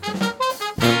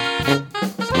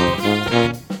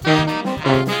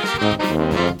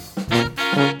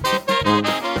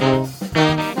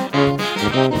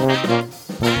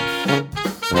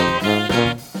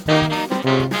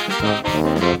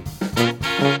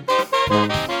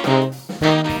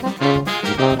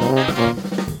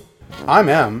I'm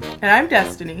Em. And I'm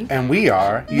Destiny. And we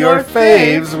are Your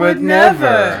Faves Would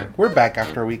Never. We're back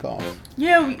after a week off.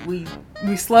 Yeah, we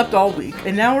slept all week,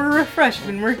 and now we're refreshed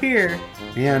and we're here.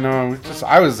 Yeah, no,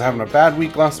 I was having a bad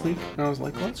week last week, and I was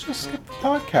like, let's just skip the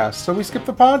podcast. So we skipped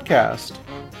the podcast.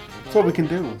 That's what we can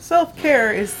do.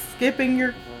 Self-care is skipping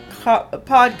your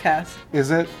podcast.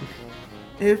 Is it?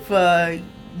 If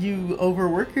you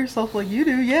overwork yourself like you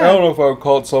do, yeah. I don't know if I would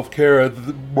call it self-care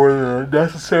more than a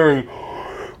necessary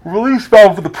release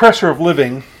valve for the pressure of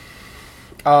living.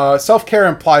 Self-care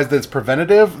implies that it's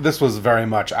preventative. This was very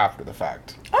much after the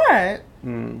fact. Alright.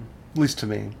 At least to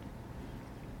me.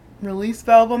 Release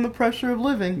valve on the pressure of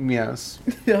living. Yes.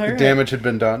 All The right. damage had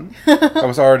been done. I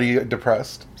was already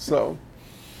depressed. So,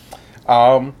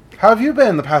 how have you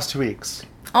been the past 2 weeks?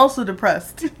 Also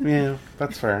depressed. Yeah,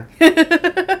 that's fair.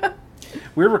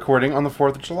 We're recording on the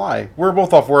 4th of July. We're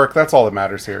both off work. That's all that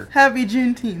matters here. Happy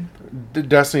Juneteenth.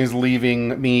 Destiny's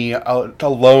leaving me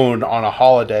alone on a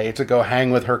holiday to go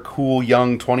hang with her cool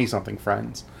young 20-something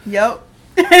friends. Yep.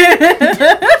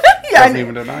 Doesn't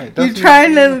even deny it. You're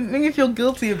trying to make me feel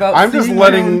guilty about. I'm just seeing my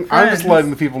own letting the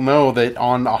friends. people know that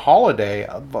on a holiday,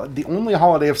 the only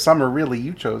holiday of summer, really,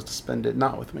 you chose to spend it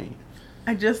not with me.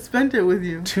 I just spent it with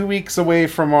you. 2 weeks away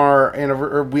from our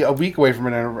anniversary, a week away from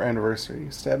an anniversary.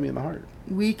 Stab me in the heart.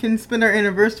 We can spend our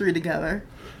anniversary together.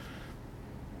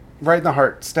 Right in the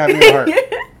heart. Stab me in the heart.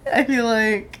 I feel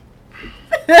like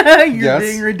you're Yes.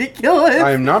 being ridiculous.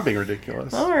 I am not being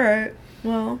ridiculous. All right.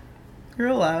 Well, you're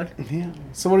allowed. Yeah.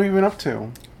 So what have you been up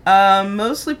to?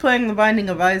 Mostly playing The Binding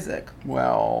of Isaac.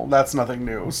 Well, that's nothing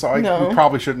new, so No. we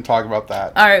probably shouldn't talk about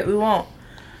that. All right, we won't.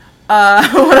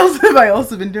 What else have I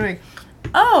also been doing?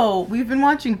 Oh, we've been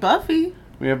watching Buffy.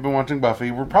 We have been watching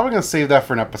Buffy. We're probably going to save that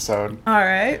for an episode All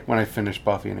right. when I finish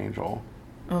Buffy and Angel.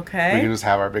 We Okay. can just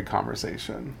have our big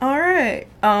conversation. All right.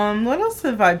 What else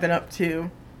have I been up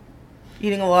to?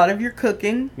 Eating a lot of your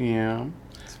cooking. Yeah.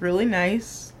 It's really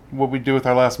nice. What we do with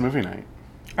our last movie night.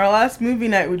 Our last movie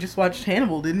night, we just watched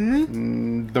Hannibal, didn't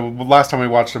we? The last time we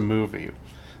watched a movie,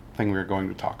 thing we were going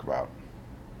to talk about.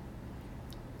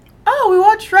 Oh, we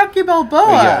watched Rocky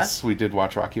Balboa. Yes, we did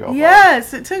watch Rocky Balboa.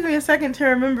 Yes, it took me a second to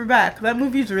remember back. That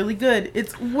movie's really good.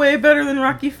 It's way better than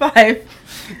Rocky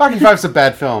 5. Rocky 5's a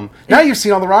bad film. Now you've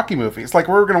seen all the Rocky movies. Like,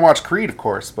 we're going to watch Creed, of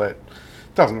course, but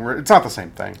it's not the same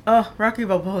thing. Oh, Rocky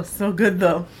Balboa is so good,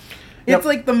 though. Yep. It's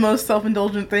like the most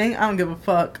self-indulgent thing. I don't give a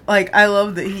fuck. Like, I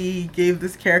love that he gave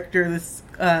this character this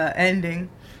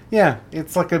ending. Yeah,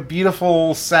 it's like a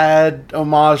beautiful, sad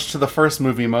homage to the first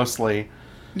movie, mostly,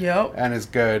 Yep. and is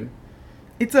good.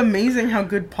 It's amazing how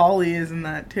good Paulie is in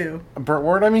that, too. Burt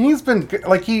Ward, I mean, he's been,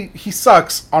 like, he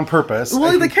sucks on purpose.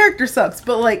 Well, And the character sucks,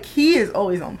 but, like, he is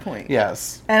always on point.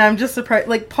 Yes. And I'm just surprised.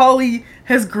 Like, Paulie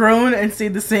has grown and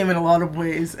stayed the same in a lot of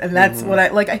ways. And that's what I...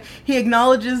 Like, he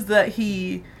acknowledges that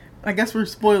he... I guess we're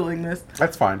spoiling this.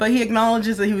 That's fine. But he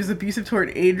acknowledges that he was abusive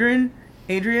toward Adrian,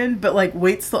 but, like,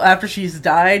 waits till after she's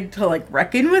died to, like,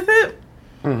 reckon with it.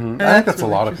 I think That's that's a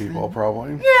really lot of interesting. people,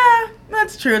 probably. Yeah,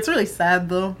 that's true. It's really sad,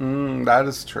 though. That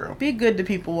is true. Be good to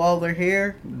people while they're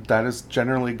here. That is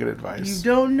generally good You advice.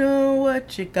 don't know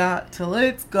what you got till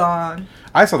it's gone.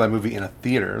 I saw that movie in a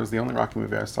theater. It was the only Rocky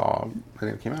movie I saw. I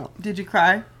think it came out. Did you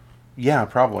cry? Yeah,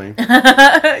 probably. You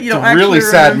It's don't a really actually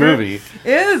sad remember? movie.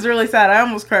 It is really sad. I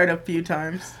almost cried a few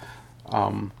times.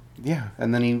 Yeah,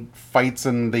 and then he fights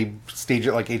and they stage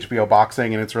it like HBO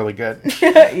boxing, and it's really good.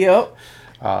 Yep.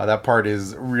 That part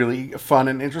is really fun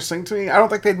and interesting to me. I don't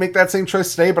think they'd make that same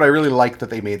choice today, but I really like that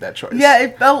they made that choice. Yeah,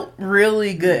 it felt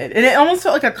really good. And it almost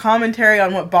felt like a commentary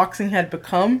on what boxing had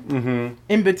become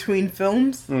in between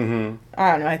films. I don't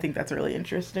know. I think that's really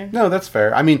interesting. No, that's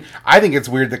fair. I mean, I think it's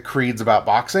weird that Creed's about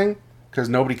boxing because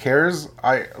nobody cares.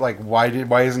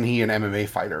 Why isn't he an MMA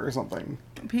fighter or something?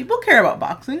 People care about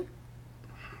boxing.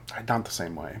 Not the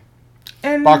same way.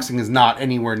 And Boxing is not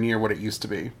anywhere near what it used to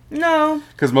be. No.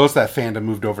 Because most of that fandom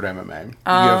moved over to MMA.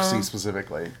 UFC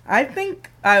specifically. I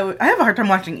think I have a hard time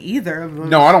watching either of them.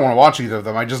 No, I don't want to watch either of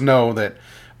them. I just know that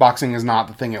boxing is not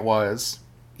the thing it was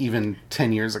even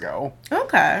 10 years ago.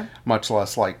 Okay. Much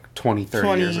less like 20,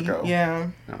 30 years ago. Yeah.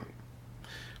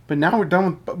 But now we're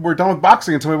done with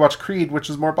boxing until we watch Creed, which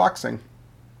is more boxing.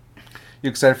 You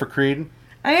excited for Creed?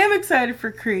 I am excited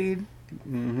for Creed.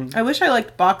 I wish I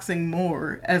liked boxing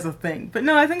more as a thing. But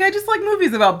no, I think I just like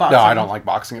movies about boxing. No, I don't like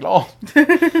boxing at all.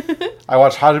 I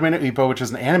watched Hajime no Ippo, which is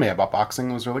an anime about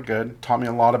boxing. It was really good. Taught me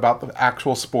a lot about the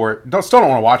actual sport. Still don't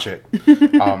want to watch it.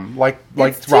 Liked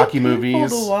It's Rocky too painful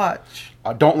movies. to watch.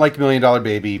 Don't like $1 Million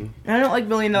Baby. I don't like $1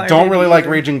 Million Don't Baby really like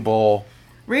either. Raging Bull.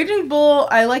 Raging Bull,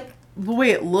 I like the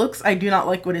way it looks. I do not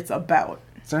like what it's about.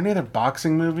 Is there any other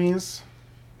boxing movies?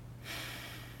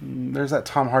 There's that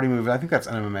Tom Hardy movie. I think that's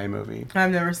an MMA movie.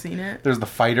 I've never seen it. There's The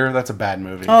Fighter. That's a bad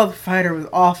movie. Oh, The Fighter was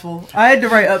awful. I had to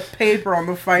write a paper on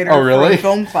The Fighter Oh, really? for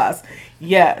film class.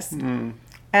 Yes. And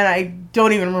I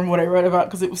don't even remember what I read about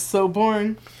because it was so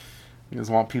boring. You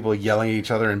just want people yelling at each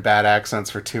other in bad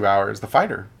accents for 2 hours. The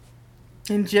Fighter.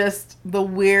 And just the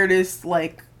weirdest,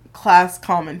 like, class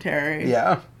commentary.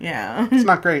 Yeah. Yeah. It's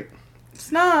not great.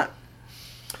 It's not.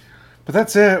 But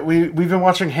that's it. We've been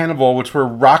watching Hannibal, which we're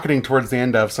rocketing towards the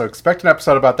end of, so expect an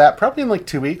episode about that probably in like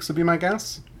 2 weeks would be my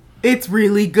guess. It's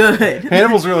really good.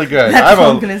 Hannibal's really good. That's I have what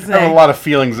I'm gonna say. I have a lot of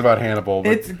feelings about Hannibal.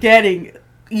 But It's getting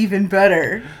even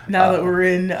better now that we're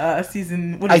in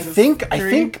season. What is I this,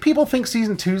 think people think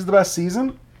season 2 is the best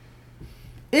season.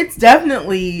 It's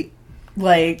definitely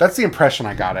like That's the impression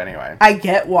I got anyway. I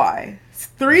get why.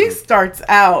 3 starts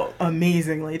out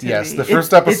amazingly to me. Yes, the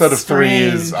first episode of 3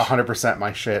 is strange. 100%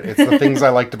 my shit. It's the things I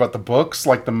liked about the books,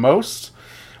 like the most.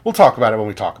 We'll talk about it when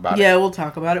we talk about it. Yeah, we'll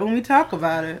talk about it when we talk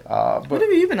about it. But What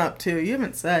have you been up to? You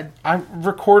haven't said. I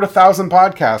record 1,000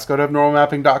 podcasts. Go to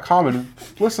abnormalmapping.com and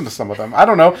listen to some of them. I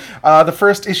don't know. The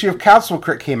first issue of Capsule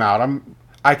Crit came out.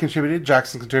 I contributed.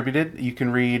 Jackson contributed. You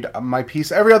can read my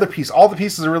piece. Every other piece. All the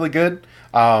pieces are really good.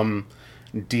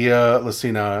 Dia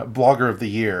Lucina, Blogger of the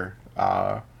Year,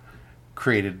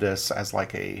 created this as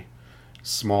like a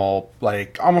small,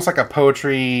 like almost like a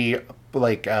poetry,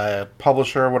 like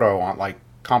publisher. What do I want? Like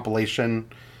compilation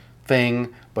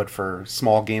thing, but for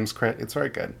small games crit. It's very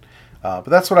good. But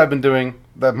that's what I've been doing.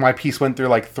 My piece went through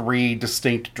like 3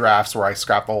 distinct drafts where I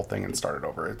scrapped the whole thing and started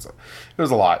over. It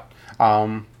was a lot.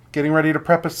 Getting ready to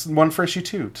prep one for issue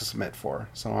 2 to submit for.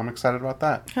 So I'm excited about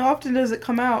that. How often does it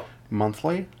come out?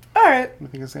 Monthly, All right, I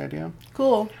think is the idea.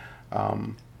 cool.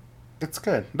 It's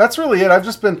good. That's really it. I've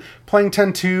just been playing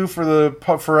 10-2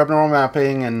 for Abnormal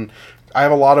Mapping, and I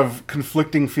have a lot of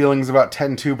conflicting feelings about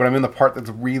 10-2, but I'm in the part that's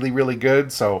really, really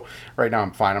good, so right now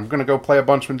I'm fine. I'm going to go play a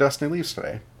bunch when Destiny leaves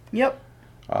today. Yep.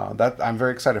 That I'm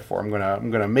very excited for. I'm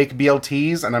gonna make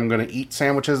BLTs, and I'm gonna eat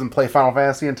sandwiches and play Final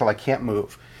Fantasy until I can't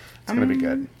move. It's gonna be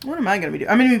good. What am I going to be doing?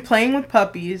 I'm going to be playing with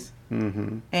puppies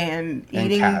and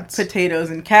eating cats. potatoes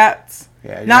and cats.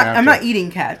 Yeah, I'm not eating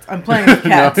cats. I'm playing with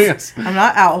cats. No, yes. I'm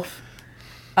not Alf.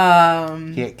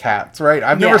 He ate cats, right?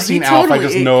 I've Yeah, never he seen Alf. I totally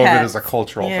just ate know of cats. it as a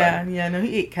cultural thing. Yeah, no,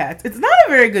 he ate cats. It's not a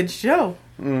very good show.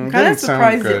 I'm kind doesn't of sound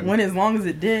surprised good. it went as long as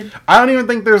it did. I don't even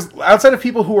think there's, outside of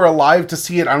people who are alive to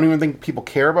see it, I don't even think people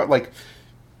care about, like,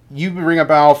 you bring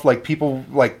up Alf, like, people,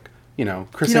 like,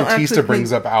 Chris You don't Antista actually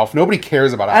brings up Alf. Nobody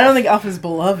cares about Alf. I don't think Alf is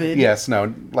beloved. Yes,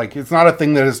 no. Like, it's not a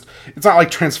thing that is, it's not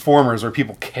like Transformers where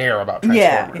people care about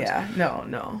Transformers. Yeah.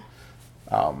 No.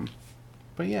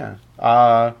 But yeah.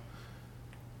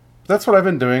 That's what I've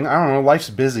been doing. I don't know. Life's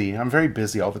busy. I'm very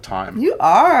busy all the time. You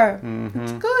are.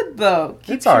 It's good, though. Keeps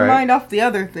It's all your right. mind off the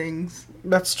other things.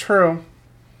 That's true.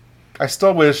 I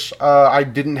still wish I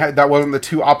didn't have, that wasn't the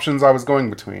 2 options I was going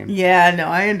between. Yeah, no,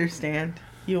 I understand.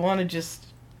 You want to just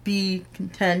be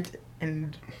content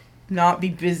and not be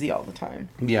busy all the time.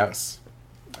 Yes.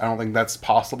 I don't think that's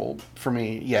possible for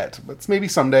me yet, but maybe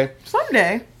someday.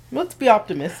 Someday, let's be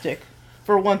optimistic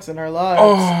for once in our lives.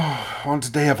 Oh, on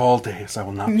today of all days, I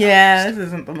will not. Yeah, this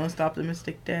isn't the most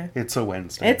optimistic day. It's a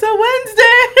Wednesday. It's a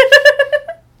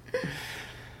Wednesday!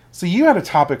 So you had a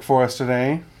topic for us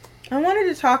today. I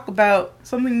wanted to talk about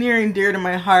something near and dear to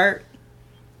my heart.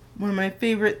 One of my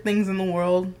favorite things in the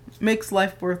world. Makes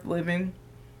life worth living.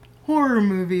 Horror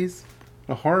movies.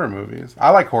 The horror movies. I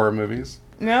like horror movies.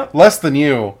 Yep. Less than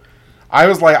you.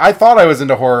 I thought I was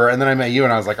into horror, and then I met you,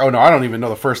 and I was like, oh no, I don't even know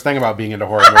the first thing about being into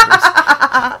horror movies.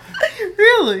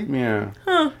 Really? Yeah.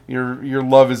 Huh. Your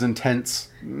love is intense.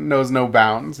 Knows no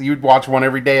bounds. You'd watch one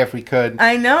every day if we could.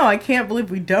 I know. I can't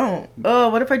believe we don't. Oh,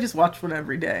 what if I just watched one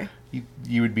every day?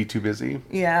 You would be too busy.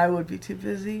 Yeah, I would be too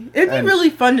busy. It'd be And really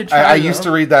fun to try. I used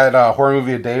to read that horror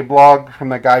movie a day blog from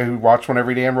that guy who watched one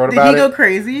every day and wrote Did about he go it.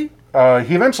 crazy?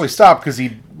 He eventually stopped because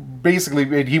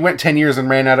he went 10 years and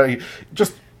ran out of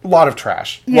just a lot of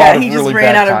trash. A lot Yeah, of he just really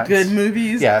ran bad out times. of good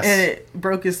movies. Yes. And it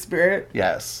broke his spirit.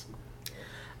 Yes.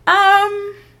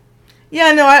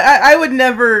 Yeah, no, I would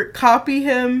never copy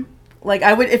him. Like,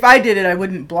 I would, if I did it, I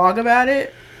wouldn't blog about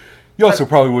it. You also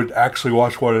probably would actually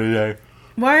watch one a day.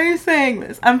 Why are you saying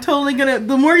this? I'm totally gonna,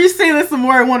 the more you say this, the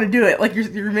more I want to do it. Like,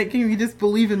 you're making me just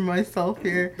believe in myself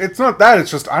here. It's not that.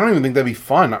 It's just, I don't even think that'd be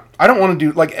fun. I don't want to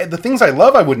do, like, the things I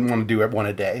love, I wouldn't want to do one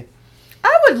a day.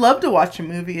 I would love to watch a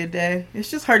movie a day. It's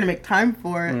just hard to make time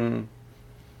for it.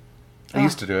 I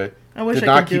used to do it. I wish Could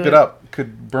I not could do keep it. it up.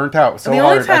 Burnt out so The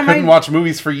only hard. I time couldn't watch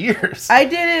movies for years. I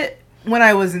did it when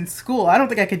I was in school. I don't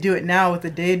think I could do it now with a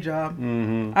day job.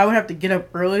 Mm-hmm. I would have to get up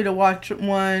early to watch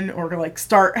one, or to like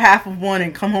start half of one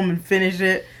and come home and finish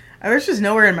it. There's just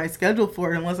nowhere in my schedule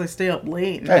for it unless I stay up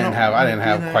late. I didn't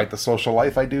have quite the social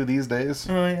life I do these days.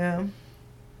 Oh, yeah.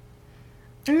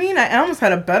 I mean, I almost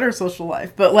had a better social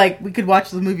life, but, like, we could watch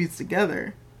the movies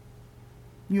together.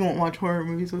 You won't watch horror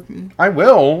movies with me. I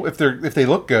will, if they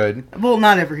look good. Well,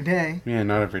 not every day. Yeah,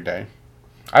 not every day.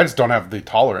 I just don't have the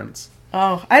tolerance.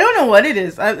 Oh, I don't know what it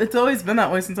is. It's always been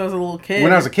that way since I was a little kid.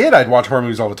 When I was a kid, I'd watch horror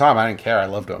movies all the time. I didn't care. I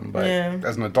loved them. But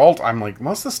as an adult, I'm like,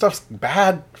 most of the stuff's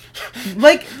bad.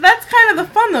 Like, that's kind of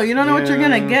the fun, though. You don't know what you're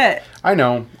going to get. I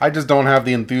know. I just don't have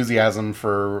the enthusiasm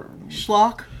for...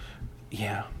 schlock?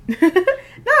 Yeah.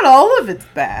 Not all of it's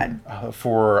bad.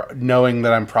 For knowing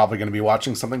that I'm probably going to be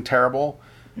watching something terrible.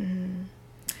 Mm.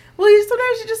 Well,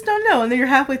 sometimes you just don't know. And then you're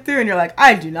halfway through and you're like,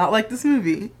 I do not like this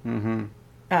movie. Mm-hmm.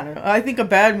 I don't know. I think a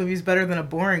bad movie is better than a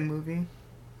boring movie.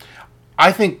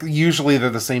 I think usually they're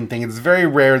the same thing. It's very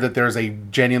rare that there's a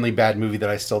genuinely bad movie that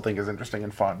I still think is interesting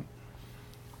and fun.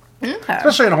 Okay.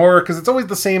 Especially in horror, because it's always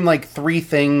the same, like, 3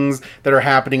 things that are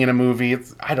happening in a movie.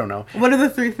 I don't know. What are the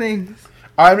 3 things?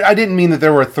 I didn't mean that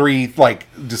there were 3, like,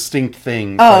 distinct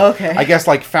things. Oh, okay. I guess,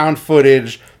 like, found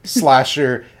footage,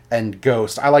 slasher, and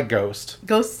ghost. I like ghost.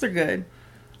 Ghosts are good.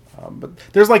 But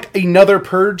there's, like, another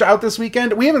Purge out this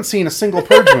weekend. We haven't seen a single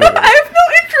Purge movie. I have no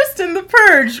interest in The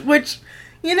Purge, which,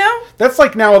 you know... That's,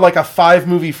 like, now, like, a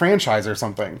 5-movie franchise or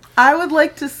something. I would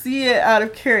like to see it out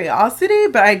of curiosity,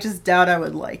 but I just doubt I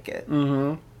would like it.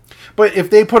 Mm-hmm. But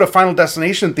if they put a Final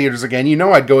Destination in theaters again, you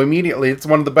know I'd go immediately. It's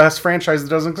one of the best franchises that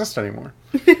doesn't exist anymore.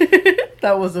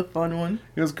 That was a fun one.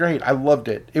 It was great. I loved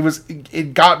it.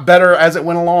 It got better as it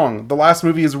went along. The last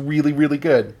movie is really, really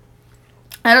good.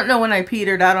 I don't know when I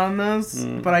petered out on those,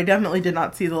 but I definitely did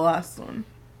not see the last one.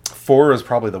 4 is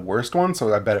probably the worst one,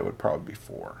 so I bet it would probably be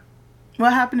 4.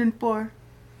 What happened in 4?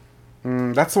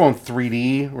 That's the one with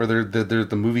 3D, where there's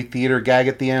the movie theater gag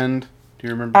at the end. Do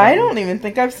you remember that I don't even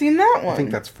think I've seen that one. I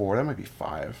think that's 4. That might be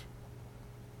 5.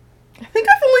 I think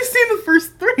I've only seen the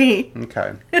first 3.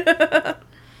 Okay.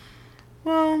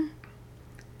 Well,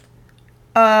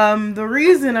 the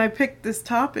reason I picked this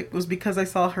topic was because I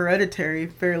saw Hereditary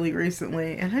fairly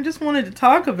recently, and I just wanted to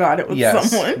talk about it with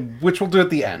someone. Which we'll do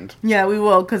at the end. Yeah, we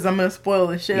will, because I'm going to spoil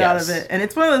the shit out of it. And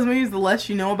it's one of those movies, the less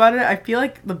you know about it, I feel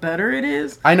like the better it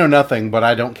is. I know nothing, but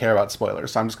I don't care about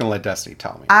spoilers, so I'm just going to let Destiny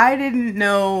tell me. I didn't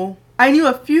know... I knew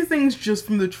a few things just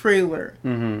from the trailer,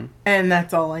 and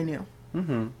that's all I knew.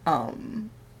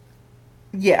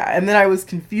 Yeah, and then I was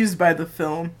confused by the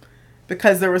film,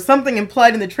 because there was something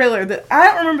implied in the trailer that I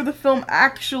don't remember the film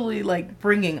actually, like,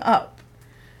 bringing up.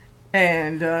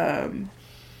 And,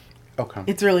 okay.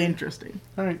 It's really interesting.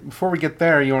 All right, before we get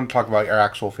there, you want to talk about your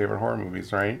actual favorite horror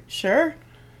movies, right? Sure.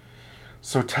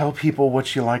 So tell people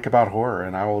what you like about horror,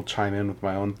 and I will chime in with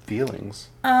my own feelings.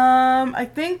 I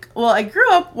think, well, I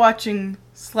grew up watching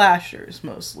slashers,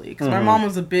 mostly, because my mom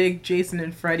was a big Jason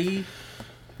and Freddy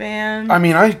fan. I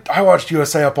mean, I watched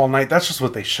USA Up All Night. That's just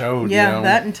what they showed. Yeah, you know?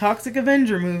 That and Toxic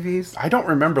Avenger movies. I don't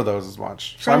remember those as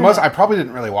much. So I probably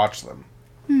didn't really watch them.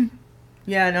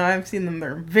 Yeah, no, I've seen them.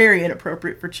 They're very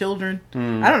inappropriate for children.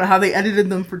 I don't know how they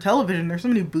edited them for television. There's so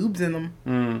many boobs in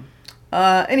them.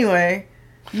 Anyway,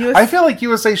 I feel like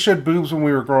USA showed boobs when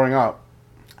we were growing up.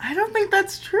 I don't think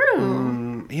that's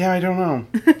true. Yeah, I don't know.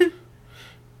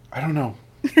 I don't know.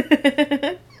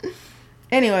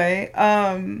 Anyway,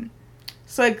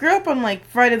 so I grew up on, like,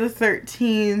 Friday the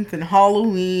 13th and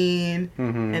Halloween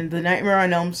and the Nightmare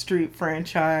on Elm Street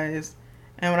franchise.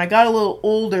 And when I got a little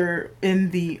older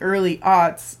in the early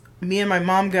aughts, me and my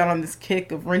mom got on this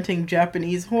kick of renting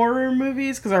Japanese horror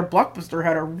movies because our Blockbuster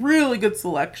had a really good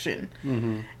selection.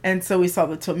 And so we saw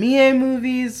the Tomie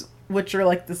movies, which are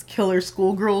like this killer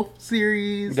schoolgirl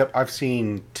series. Yep, I've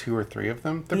seen 2 or 3 of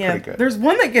them. They're pretty good. There's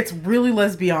one that gets really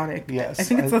lesbianic. Yes. I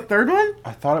think it's the third one.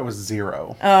 I thought it was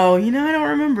 0. Oh, I don't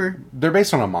remember. They're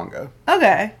based on a manga.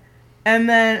 Okay. And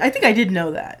then, I think I did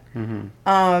know that.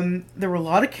 There were a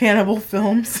lot of cannibal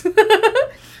films.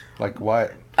 Like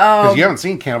what? Because you haven't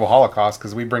seen Cannibal Holocaust,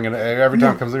 because we bring it every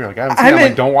time it comes through. You're like, I haven't seen it. I'm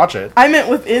like, don't watch it. I meant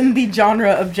within the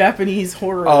genre of Japanese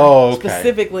horror. Oh, okay.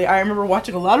 Specifically, I remember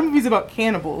watching a lot of movies about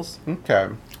cannibals. Okay.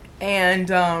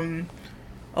 And a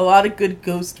lot of good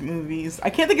ghost movies. I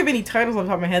can't think of any titles off the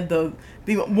top of my head, though.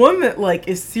 The one that, like,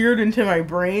 is seared into my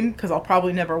brain, because I'll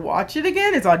probably never watch it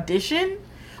again, is Audition.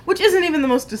 Which isn't even the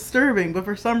most disturbing, but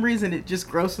for some reason it just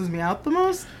grosses me out the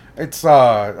most. It's,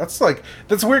 that's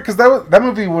weird, because that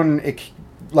movie, when it,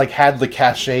 like, had the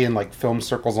cachet in, like, film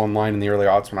circles online in the early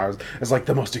aughts when it's like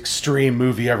the most extreme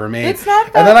movie ever made. It's not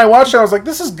that... And then I watched it, I was like,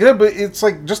 this is good, but it's,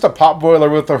 like, just a pop boiler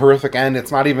with a horrific end.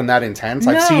 It's not even that intense.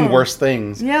 No. I've seen worse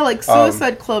things. Yeah, like,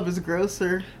 Suicide Club is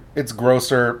grosser. It's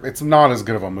grosser. It's not as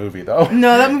good of a movie, though.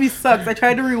 No, that movie sucks. I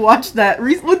tried to rewatch that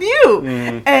with you,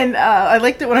 and I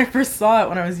liked it when I first saw it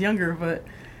when I was younger, but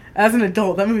as an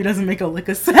adult, that movie doesn't make a lick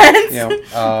of sense.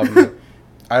 Yeah.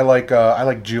 I like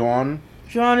Ju-on.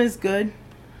 John is good.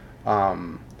 I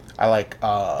like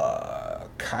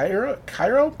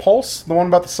Cairo Pulse, the one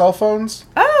about the cell phones.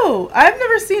 Oh, I've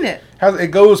never seen it.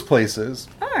 It goes places.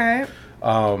 All right.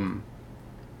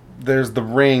 There's The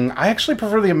Ring. I actually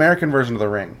prefer the American version of The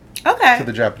Ring to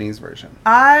the Japanese version.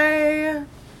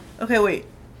 Okay, wait.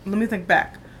 Let me think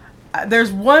back.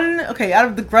 There's one, out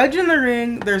of The Grudge and The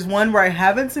Ring, there's one where I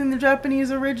haven't seen the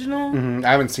Japanese original. Mm-hmm.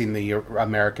 I haven't seen the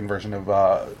American version of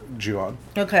Ju-on.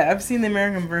 Okay, I've seen the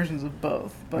American versions of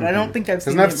both, but I don't think I've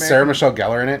seen Isn't that Sarah Michelle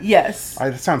Gellar in it? Yes.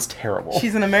 That sounds terrible.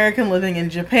 She's an American living in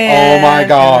Japan. Oh my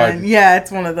god. Yeah,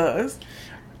 it's one of those.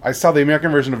 I saw the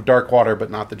American version of Dark Water, but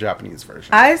not the Japanese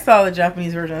version. I saw the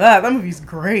Japanese version of that. That movie's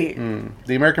great.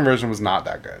 The American version was not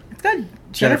that good. It's got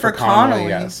Jennifer Connelly.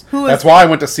 Yes. That's why I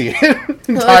went to see it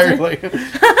entirely.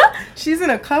 She's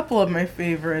in a couple of my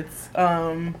favorites.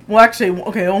 Well, actually,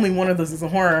 only one of those is a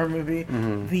horror movie.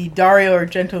 Mm-hmm. The Dario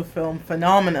Argento film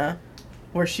Phenomena,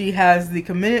 where she has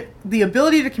the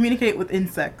ability to communicate with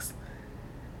insects.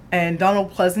 And Donald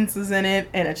Pleasance is in it,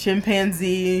 and a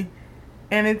chimpanzee.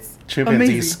 And it's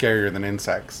Chimpanzee's scarier than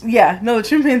insects. Yeah, no, the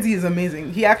chimpanzee is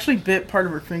amazing. He actually bit part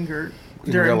of her finger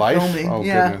during real life? filming. Oh,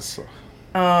 goodness.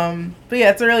 But yeah,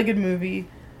 it's a really good movie.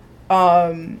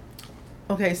 So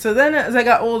then as I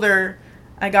got older,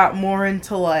 I got more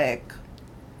into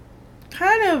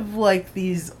kind of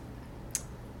these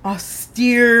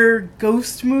austere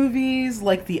ghost movies,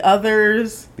 like The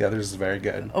Others. The Others is very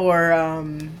good. Or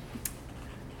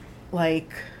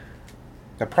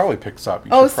that probably picks up.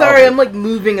 Sorry, I'm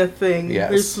moving a thing. Yes.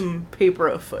 There's some paper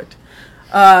afoot.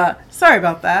 Sorry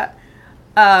about that.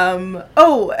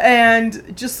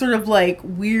 And just sort of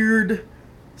weird,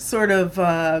 sort of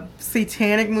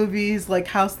satanic movies like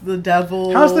House of the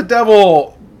Devil. House of the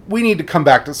Devil, we need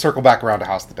to circle back around to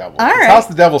House of the Devil. All right. House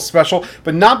of the Devil's special,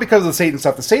 but not because of the Satan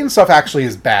stuff. The Satan stuff actually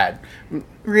is bad.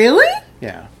 Really?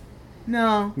 Yeah.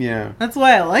 No. Yeah. That's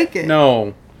why I like it.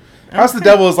 No. House of the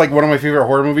Devil is one of my favorite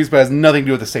horror movies, but it has nothing to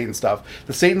do with the Satan stuff.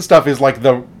 The Satan stuff is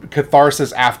the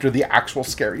catharsis after the actual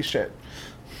scary shit.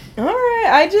 Alright,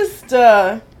 I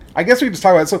guess we can just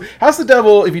talk about it. So, House of the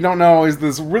Devil, if you don't know, is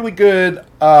this really good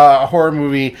horror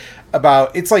movie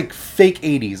about, it's fake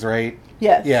 80s, right?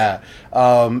 Yes. Yeah.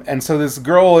 And so this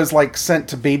girl is sent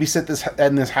to babysit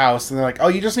this house, and they're oh,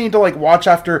 you just need to watch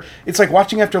after. It's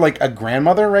watching after a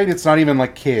grandmother, right? It's not even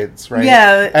kids, right?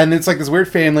 Yeah. And it's this weird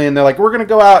family, and they're we're gonna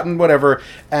go out and whatever,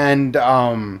 and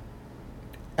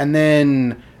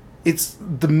then it's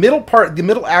the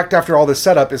middle act after all this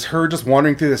setup is her just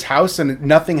wandering through this house and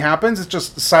nothing happens. It's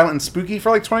just silent and spooky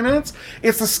for 20 minutes.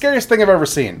 It's the scariest thing I've ever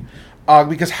seen.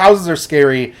 Because houses are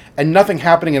scary, and nothing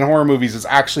happening in horror movies is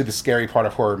actually the scary part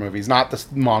of horror movies, not the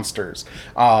monsters.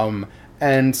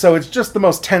 And so it's just the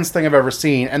most tense thing I've ever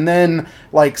seen. And then,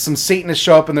 some Satanists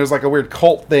show up, and there's, a weird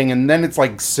cult thing, and then it's,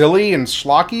 silly and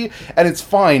schlocky, and it's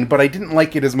fine, but I didn't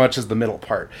like it as much as the middle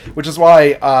part. Which is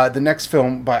why the next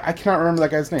film I cannot remember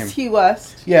that guy's name. T.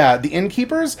 West. Yeah, The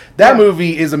Innkeepers. That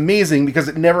movie is amazing because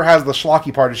it never has the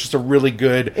schlocky part. It's just a really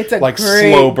good, it's a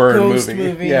slow burn ghost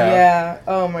movie. Yeah.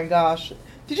 Oh, my gosh.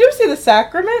 Did you ever see The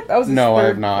Sacrament? That was his No, I third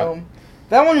have not. film.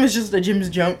 That one was just a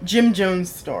Jim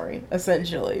Jones story,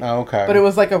 essentially. Oh, okay. But it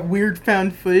was a weird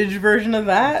found footage version of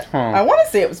that. Huh. I want to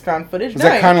say it was found footage. Was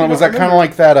that kind of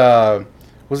like that?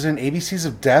 Was it in ABCs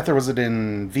of Death, or was it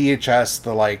in VHS?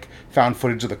 The found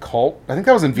footage of the cult. I think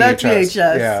that was in VHS. That's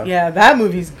VHS. Yeah, that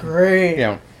movie's great.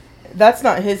 Yeah. That's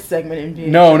not his segment in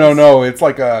VHS. No. It's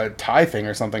a Thai thing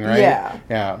or something, right? Yeah.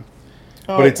 Yeah.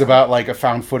 But it's about a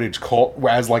found footage cult,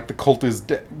 whereas the cult is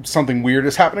something weird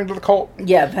is happening to the cult.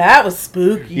 Yeah, that was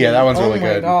spooky. Yeah, that one's really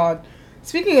good. Oh my god!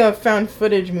 Speaking of found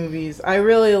footage movies, I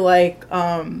really like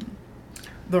the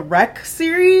Wreck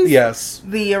series. Yes,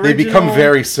 the original. They become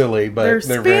very silly, but they're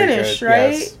Spanish,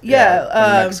 very good. right? Yes.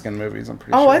 Yeah, Mexican movies. I'm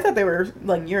pretty sure. Oh, I thought they were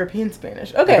European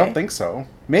Spanish. Okay, I don't think so.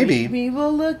 Maybe we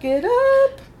will look it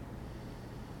up.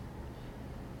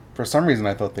 For some reason,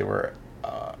 I thought they were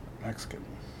Mexican.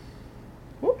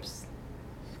 Whoops.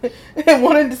 It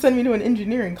wanted to send me to an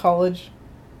engineering college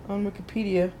on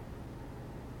Wikipedia.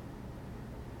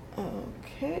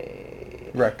 Okay.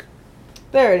 Wreck.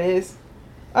 There it is.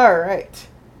 Alright.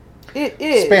 It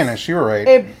is. Spanish, you were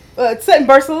right. It's set in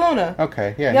Barcelona.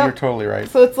 Okay, yeah, Yep. you're totally right.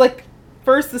 So it's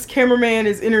first this cameraman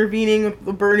is intervening with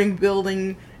the burning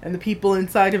building and the people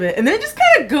inside of it. And then it just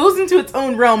kind of goes into its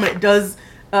own realm, and it does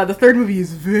The third movie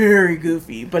is very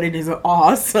goofy, but it is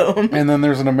awesome. And then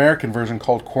there's an American version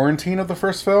called Quarantine of the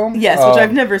first film. Yes, which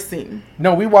I've never seen.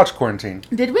 No, we watched Quarantine.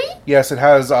 Did we? Yes, it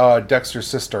has Dexter's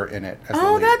sister in it. As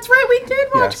the lead. That's right. We did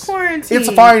watch Quarantine. It's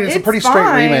fine. It's a pretty straight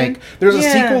fine. remake. There's a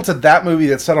sequel to that movie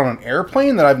that's set on an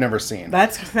airplane that I've never seen.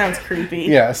 That sounds creepy.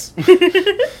 Yes.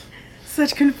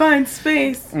 Such confined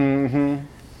space. Mm-hmm.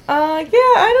 I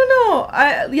don't know.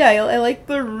 I like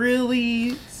the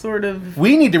really sort of...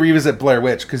 We need to revisit Blair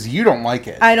Witch, because you don't like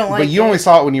it. I don't like it. But you only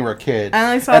saw it when you were a kid.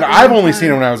 I only saw it and I've only seen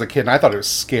it when I was a kid, and I thought it was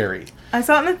scary. I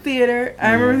saw it in the theater.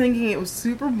 I remember thinking it was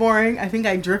super boring. I think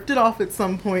I drifted off at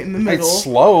some point in the middle. It's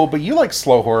slow, but you like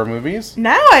slow horror movies.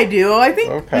 Now I do. I think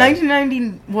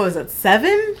 1990, what was it,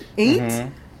 7? 8? Mm-hmm.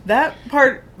 That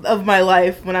part of my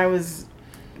life when I was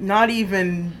not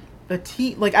even a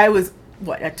teen, like I was,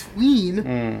 a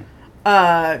tween.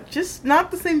 Just not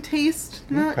the same taste.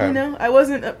 Not, I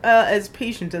wasn't as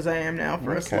patient as I am now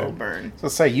for a slow burn. So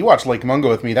say, you watch Lake Mungo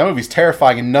with me. That movie's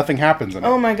terrifying and nothing happens in it.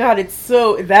 Oh my god,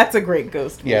 that's a great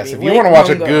ghost movie. Yes, if you want to watch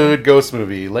a good ghost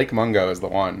movie, Lake Mungo is the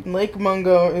one. Lake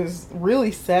Mungo is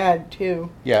really sad too.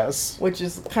 Yes. Which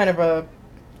is kind of a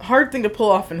hard thing to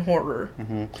pull off in horror.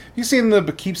 Mm-hmm. You seen the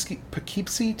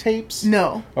Poughkeepsie tapes?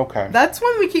 No. Okay. That's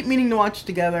one we keep meaning to watch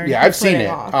together. Yeah, I've seen it.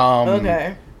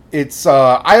 Okay. It's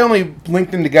I only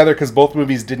linked them together because both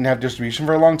movies didn't have distribution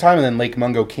for a long time, and then Lake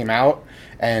Mungo came out,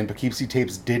 and Poughkeepsie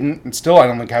Tapes didn't, and still I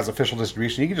don't think has official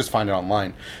distribution. You can just find it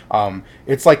online.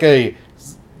 It's like a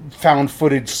found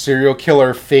footage serial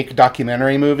killer fake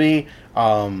documentary movie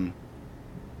that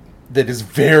is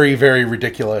very, very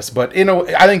ridiculous, but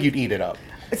I think you'd eat it up.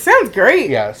 It sounds great.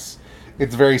 Yes,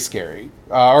 it's very scary,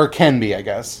 or can be, I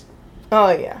guess. Oh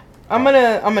yeah. I'm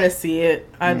gonna see it.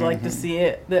 I'd like to see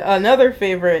it. Another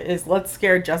favorite is Let's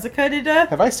Scare Jessica to Death.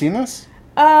 Have I seen this?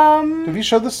 Have you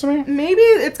showed this to me? Maybe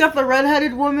it's got the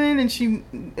redheaded woman, and she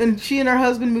and her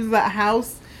husband moves to that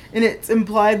house, and it's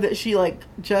implied that she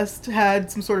just had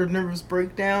some sort of nervous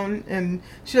breakdown, and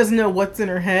she doesn't know what's in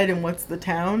her head and what's the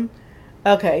town.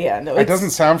 Okay, yeah, no, it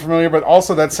doesn't sound familiar, but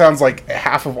also that sounds like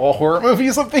half of all horror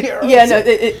movies up there. Yeah, no,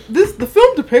 the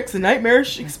film depicts a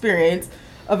nightmarish experience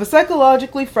of a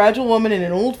psychologically fragile woman in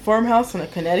an old farmhouse on a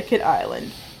Connecticut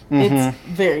island. Mm-hmm. It's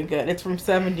very good. It's from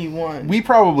 1971. We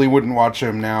probably wouldn't watch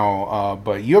him now,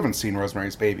 but you haven't seen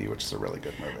Rosemary's Baby, which is a really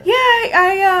good movie. Yeah,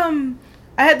 I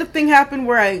had the thing happen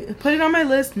where I put it on my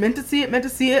list, meant to see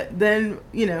it, then,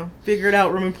 figured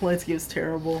out Roman Polanski was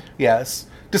terrible. Yes.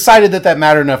 Decided that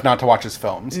mattered enough not to watch his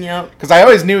films. Yep. Because I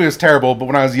always knew he was terrible, but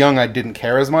when I was young, I didn't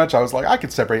care as much. I was like, I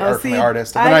could separate art from the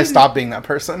artist. And then I stopped being that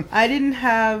person. I didn't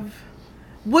have...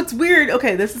 What's weird,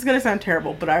 okay, this is going to sound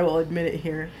terrible, but I will admit it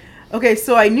here. Okay,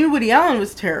 so I knew Woody Allen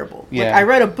was terrible. Yeah. I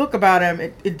read a book about him.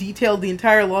 It detailed the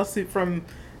entire lawsuit from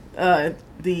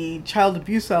the child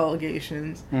abuse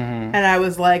allegations. Mm-hmm. And I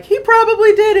was like, he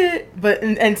probably did it, but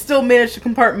and still managed to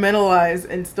compartmentalize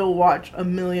and still watch a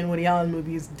million Woody Allen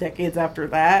movies decades after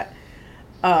that.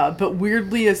 But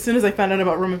weirdly, as soon as I found out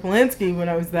about Roman Polanski when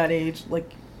I was that age,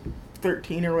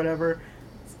 13 or whatever,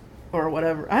 I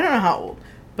don't know how old.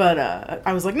 But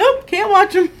I was like, nope, can't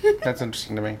watch him. That's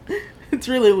interesting to me. It's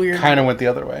really weird. Kind of went the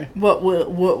other way. What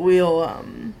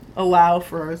we'll allow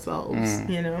for ourselves,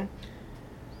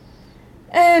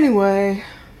 Anyway,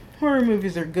 horror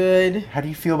movies are good. How do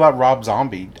you feel about Rob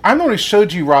Zombie? I'm the one who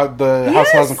showed you the House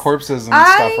of 1,000 Corpses and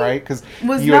stuff, right? Because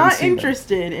was not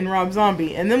interested in Rob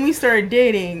Zombie, and then we started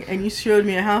dating, and you showed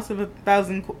me a House of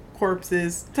 1,000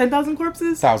 Corpses, 10,000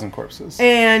 Corpses, 1,000 Corpses,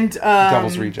 and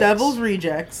Devil's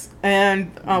Rejects,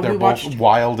 and they're we watched both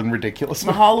wild and ridiculous.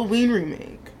 The Halloween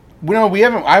remake. No, I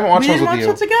haven't watched those with you. We didn't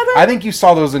watch it together? I think you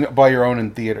saw those by your own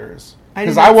in theaters.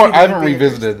 Because I haven't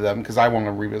revisited them because I want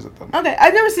to revisit them. Okay,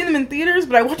 I've never seen them in theaters,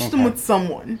 but I watched them with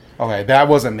someone. Okay, that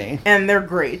wasn't me. And they're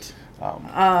great.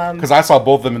 Because I saw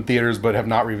both of them in theaters, but have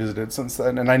not revisited since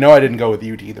then. And I know I didn't go with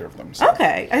you to either of them. So.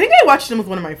 Okay, I think I watched them with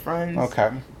one of my friends.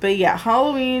 Okay. But yeah,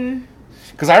 Halloween...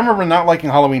 Because I remember not liking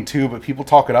Halloween 2, but people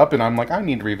talk it up, and I'm like, I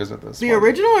need to revisit this. The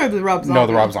original or the Rob Zombie? No,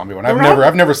 the Rob Zombie one.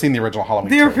 I've never seen the original Halloween.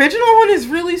 The original one is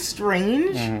really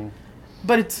strange,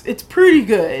 but it's pretty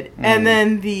good. And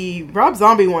then the Rob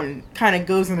Zombie one kind of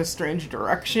goes in a strange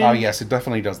direction. Oh yes, it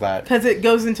definitely does that. Because it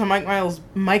goes into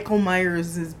Michael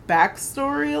Myers'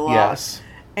 backstory a lot. Yes.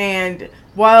 And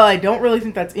while I don't really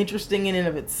think that's interesting in and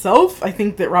of itself, I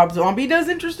think that Rob Zombie does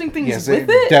interesting things with it.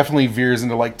 Yes, it definitely veers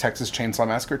into Texas Chainsaw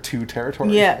Massacre 2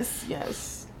 territory.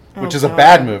 Yes. Which is a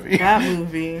bad movie. That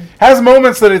movie. Has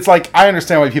moments that it's I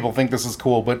understand why people think this is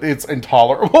cool, but it's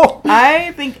intolerable.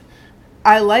 I think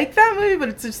I like that movie, but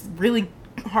it's just really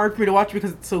hard for me to watch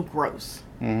because it's so gross.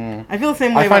 I feel the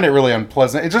same way. I find it really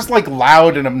unpleasant. It's just like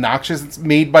loud and obnoxious. It's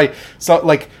made by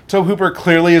Tobe Hooper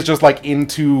clearly is just like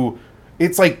into.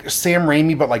 It's like Sam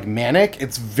Raimi, but like manic.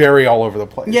 It's very all over the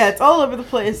place. Yeah, it's all over the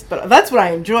place, but that's what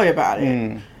I enjoy about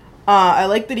it. I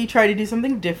like that he tried to do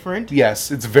something different.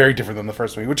 Yes, it's very different than the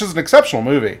first movie, which is an exceptional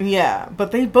movie. Yeah,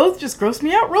 but they both just gross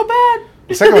me out real bad.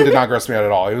 The second one did not gross me out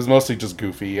at all. It was mostly just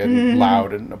goofy and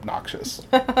loud and obnoxious.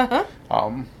 I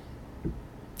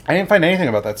didn't find anything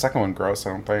about that second one gross, I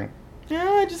don't think.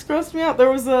 Yeah, it just grossed me out. There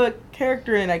was a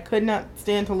character in it I could not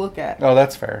stand to look at. Oh,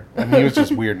 that's fair. And he was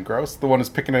just weird and gross. The one who's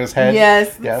picking at his head.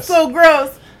 Yes. So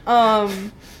gross.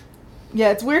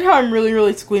 Yeah, it's weird how I'm really,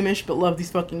 really squeamish but love these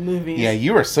fucking movies. Yeah,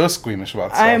 you are so squeamish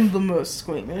about stuff. I am the most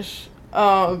squeamish.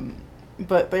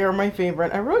 But they are my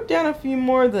favorite. I wrote down a few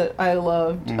more that I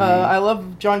loved. I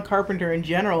love John Carpenter in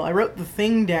general. I wrote The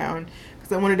Thing down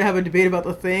because I wanted to have a debate about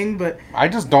The Thing, but I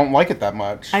just don't like it that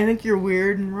much. I think you're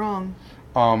weird and wrong.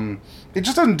 It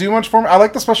just doesn't do much for me. I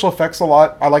like the special effects a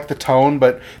lot. I like the tone,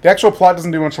 but the actual plot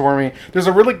doesn't do much for me. There's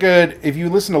a really good, if you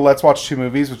listen to Let's Watch Two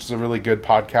Movies, which is a really good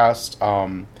podcast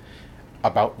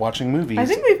about watching movies. I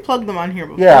think we've plugged them on here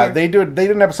before. Yeah, they did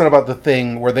an episode about The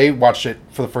Thing where they watched it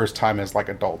for the first time as like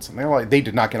adults, and they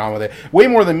did not get on with it way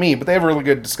more than me, but they have a really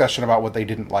good discussion about what they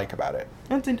didn't like about it.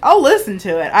 I'll listen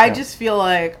to it. I just feel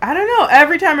like, I don't know,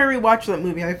 every time I rewatch that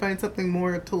movie, I find something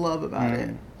more to love about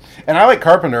it. And I like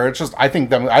Carpenter. It's just I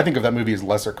think of that movie as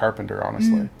lesser Carpenter,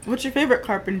 honestly. What's your favorite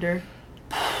Carpenter?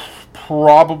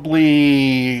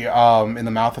 Probably In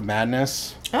the Mouth of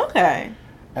Madness. Okay.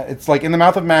 It's like In the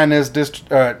Mouth of Madness, District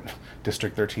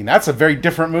 13. That's a very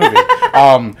different movie.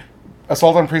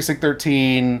 Assault on Precinct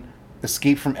 13,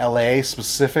 Escape from L.A.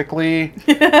 specifically.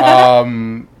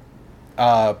 Prince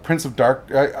of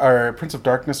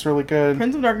Darkness, really good.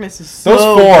 Prince of Darkness is so good.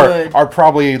 Those four are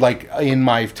probably like in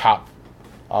my top.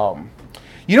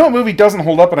 You know what movie doesn't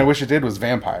hold up and I wish it did was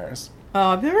Vampires.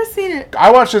 Oh, I've never seen it.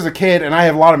 I watched it as a kid and I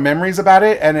have a lot of memories about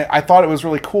it and I thought it was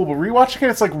really cool, but rewatching it,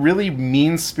 it's like really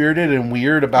mean-spirited and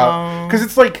weird about, because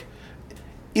it's like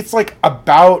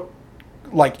about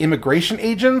like immigration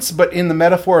agents, but in the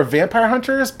metaphor of vampire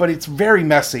hunters, but it's very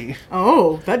messy.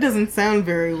 Oh, that doesn't sound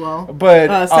very well.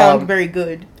 But sound very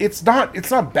good. It's not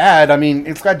bad. I mean,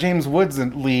 it's got James Woods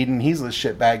in lead and he's a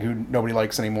shitbag who nobody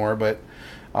likes anymore, but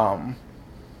I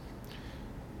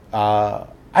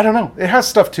don't know. It has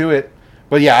stuff to it.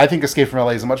 But yeah, I think Escape from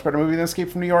LA is a much better movie than Escape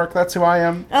from New York. That's who I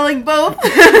am. I like both.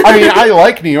 I mean, I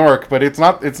like New York, but it's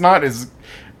not as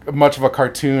much of a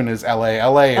cartoon as LA.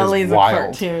 LA is wild. A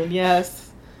cartoon,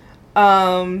 yes.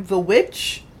 The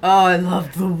Witch. Oh, I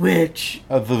love The Witch.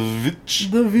 The Witch.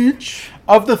 The Witch.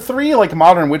 Of the three like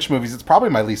modern witch movies, it's probably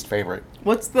my least favorite.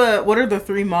 What are the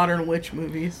three modern witch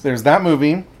movies? There's that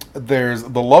movie. There's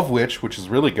The Love Witch, which is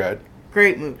really good.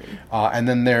 Great movie. And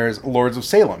then there's Lords of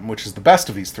Salem, which is the best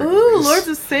of these three movies. Ooh, Lords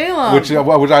of Salem. Which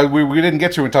we didn't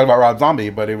get to when talking about Rob Zombie,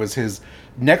 but it was his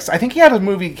next. I think he had a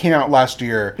movie that came out last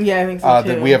year. Yeah, I think so too.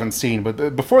 That we haven't seen,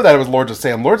 but before that it was Lords of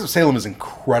Salem. Lords of Salem is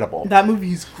incredible. That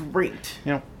movie is great.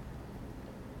 Yeah.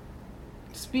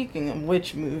 Speaking of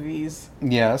witch movies.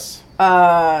 Yes.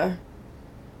 Do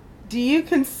you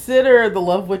consider The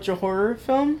Love Witch a horror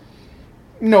film?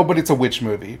 No, but it's a witch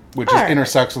movie, which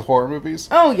intersects with horror movies.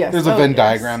 Oh, yes. There's a Venn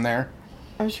diagram there.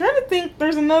 I'm trying to think.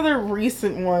 There's another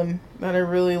recent one that I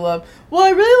really love. Well, I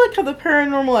really like how the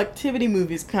Paranormal Activity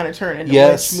movies kind of turn into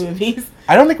witch movies.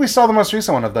 I don't think we saw the most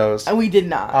recent one of those. We did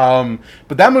not.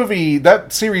 But that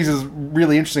series is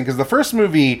really interesting because the first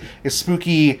movie is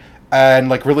spooky and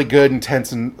like really good,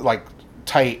 intense, and like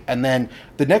tight, and then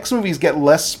the next movies get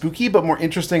less spooky but more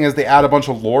interesting as they add a bunch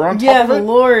of lore on top of it. Yeah, the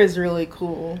lore is really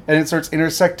cool. And it starts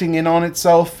intersecting in on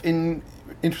itself in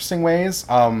interesting ways.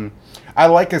 I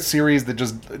like a series that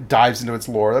just dives into its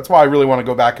lore. That's why I really want to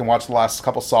go back and watch the last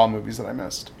couple Saw movies that I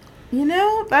missed. You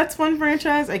know, that's one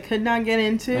franchise I could not get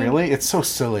into. Really? It's so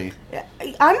silly.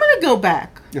 I'm going to go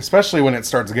back. Especially when it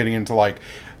starts getting into like,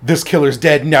 this killer's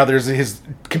dead, now there's his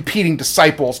competing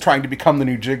disciples trying to become the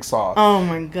new Jigsaw. Oh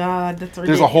my god, that's ridiculous.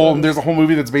 There's a whole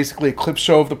movie that's basically a clip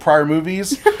show of the prior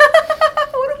movies.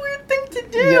 What a weird thing to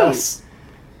do. Yes.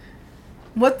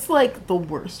 What's like the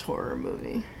worst horror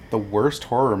movie? The worst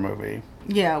horror movie?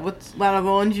 Yeah, what's out of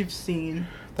the ones you've seen?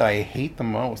 That I hate the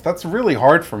most. That's really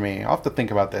hard for me. I'll have to think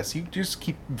about this. You just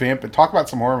keep vamping. Talk about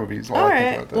some horror movies while I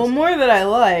think about this. Well, more that I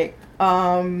like.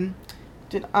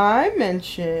 Did I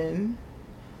mention...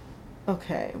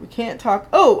 Okay, we can't talk...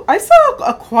 Oh, I saw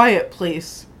A Quiet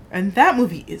Place, and that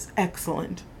movie is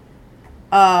excellent.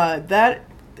 That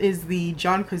is the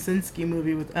John Krasinski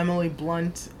movie with Emily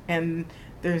Blunt, and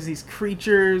there's these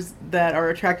creatures that are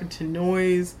attracted to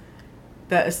noise.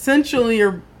 that essentially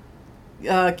are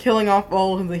killing off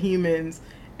all of the humans,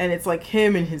 and it's like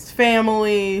him and his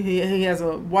family. He has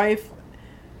a wife,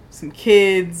 some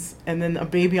kids, and then a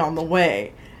baby on the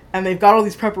way, and they've got all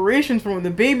these preparations for when the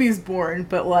baby's born,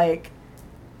 but like,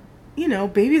 you know,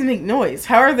 babies make noise.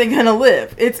 How are they gonna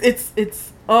live? It's edge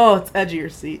of your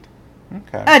seat.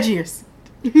 Okay. Edge of your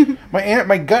seat.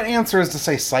 My gut answer is to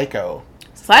say Psycho.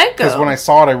 Psycho. Because when I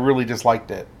saw it, I really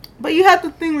disliked it. But you had the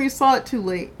thing where you saw it too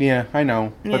late. Yeah, I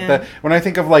know. Yeah. But when I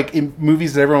think of like horror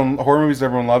movies that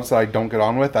everyone loves that I don't get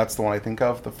on with, that's the one I think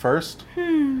of the first.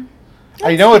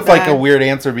 I know it's like a weird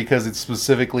answer because it's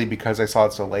specifically because I saw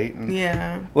it so late. And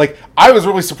Yeah. like, I was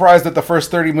really surprised that the first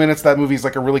 30 minutes of that movie is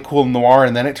like a really cool noir,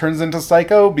 and then it turns into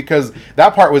Psycho, because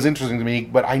that part was interesting to me,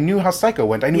 but I knew how Psycho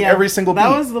went. I knew every single beat.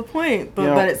 That was the point,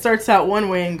 that it starts out one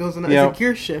way and goes in a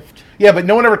gear shift. Yeah, but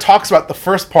no one ever talks about the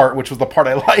first part, which was the part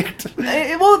I liked.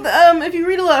 If you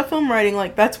read a lot of film writing,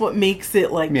 like, that's what makes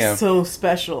it, like, so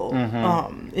special,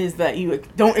 is that you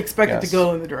don't expect it to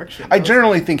go in the direction. I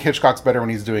generally think Hitchcock's better when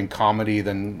he's doing comedy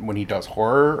than when he does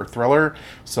horror or thriller,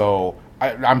 so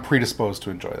I'm predisposed to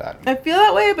enjoy that. I feel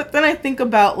that way, but then I think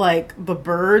about, like, The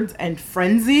Birds and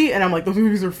Frenzy, and I'm like, those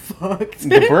movies are fucked.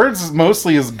 The Birds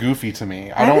mostly is goofy to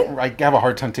me. I have a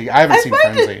hard time taking... I haven't seen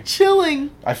Frenzy. I find it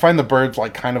chilling. I find The Birds,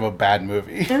 like, kind of a bad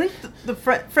movie. I think the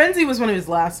Frenzy was one of his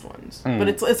last ones, but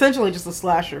it's essentially just a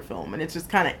slasher film, and it's just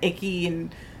kind of icky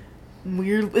and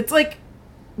weird. It's like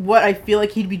what I feel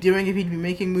like he'd be doing if he'd be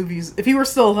making movies. If he were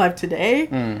still alive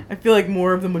today, I feel like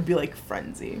more of them would be like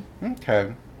Frenzy.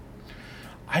 Okay.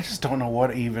 I just don't know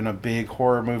what even a big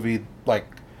horror movie, like,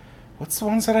 what's the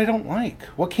ones that I don't like?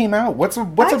 What came out? What's a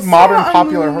modern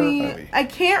popular horror movie? I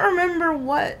can't remember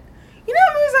what. You know,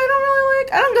 movies I don't really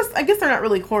like. I guess they're not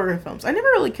really horror films. I never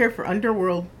really cared for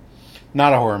Underworld.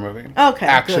 Not a horror movie. Okay,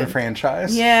 action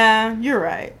franchise. Yeah, you're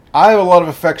right. I have a lot of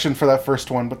affection for that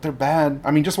first one, but they're bad.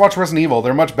 I mean, just watch Resident Evil.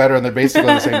 They're much better, and they're basically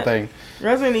the same thing.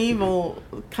 Resident Evil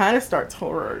kind of starts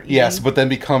horror. Yes, but then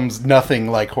becomes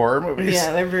nothing like horror movies.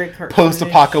 Yeah, they're very cartoonish.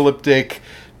 Post-apocalyptic,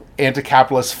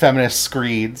 anti-capitalist, feminist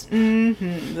screeds.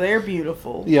 Mm-hmm. They're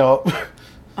beautiful. Yep.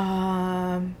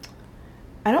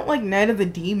 I don't like Night of the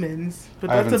Demons,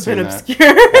 but that's a bit obscure.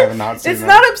 I have not seen It's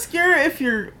not obscure if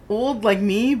you're old like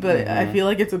me, but I feel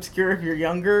like it's obscure if you're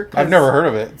younger. I've never heard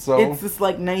of it, so... It's this,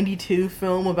 like, 92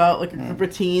 film about, like, a group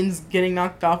of teens getting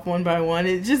knocked off one by one.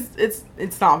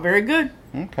 It's not very good.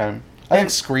 Okay. I think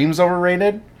Scream's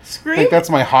overrated. Scream? I think that's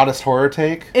my hottest horror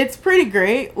take. It's pretty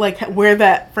great, like, where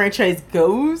that franchise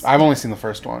goes. I've only seen the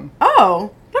first one.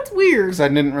 Oh, that's weird. Because I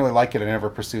didn't really like it. I never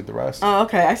pursued the rest. Oh,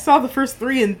 okay. I saw the first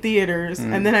 3 in theaters,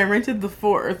 and then I rented the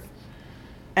 4th.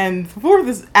 And the 4th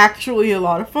is actually a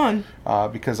lot of fun.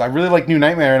 Because I really like New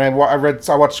Nightmare, and I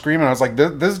watched Scream, and I was like,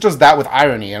 this is just that with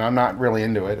irony, and I'm not really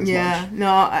into it as much.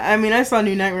 No, I mean, I saw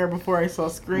New Nightmare before I saw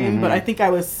Scream, but I think I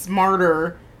was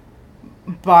smarter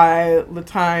by the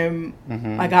time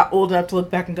I got old enough to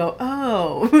look back and go,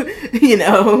 oh, you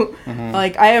know,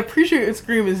 like, I appreciate what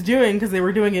Scream is doing because they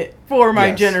were doing it for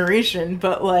my generation,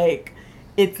 but, like,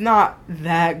 it's not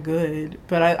that good.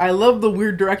 But I love the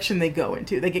weird direction they go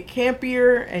into. They get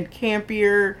campier and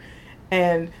campier,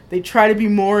 and they try to be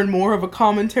more and more of a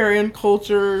commentary on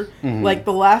culture. Like,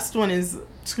 the last one is,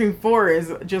 Scream 4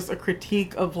 is just a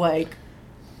critique of, like,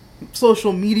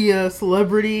 social media,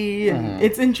 celebrity, and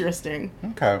it's interesting.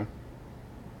 Okay.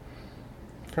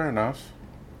 Fair enough.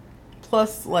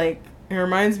 Plus, like, it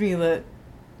reminds me that,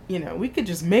 you know, we could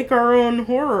just make our own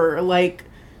horror. Like,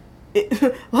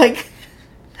 like,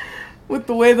 with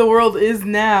the way the world is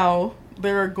now,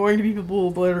 there are going to be people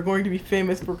that are going to be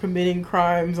famous for committing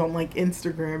crimes on, like,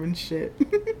 Instagram and shit.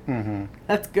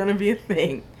 That's gonna be a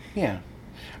thing. Yeah.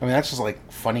 I mean, that's just,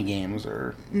 like, funny games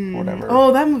or whatever.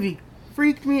 Oh, that movie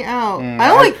freaked me out. I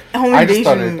don't like home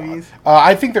invasion movies.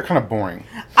 I think they're kind of boring.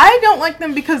 I don't like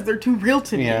them because they're too real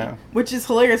to me. Yeah. Which is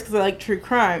hilarious because I like true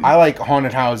crime. I like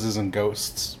haunted houses and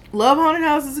ghosts. Love haunted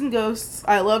houses and ghosts.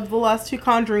 I loved the last 2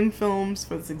 Conjuring films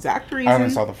for this exact reason. I only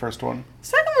saw the first one. The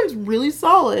second one's really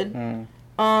solid.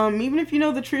 Even if you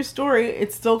know the true story,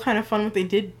 it's still kind of fun what they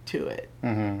did to it.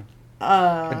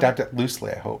 Adapt it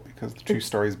loosely, I hope, because the true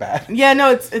story's bad. Yeah,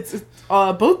 no, it's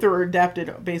both are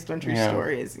adapted based on true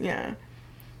stories. Yeah,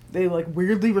 they, like,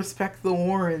 weirdly respect the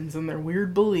Warrens and their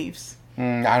weird beliefs.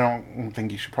 I don't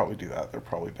think you should probably do that. They're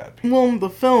probably bad people. Well, the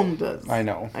film does. I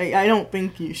know. I don't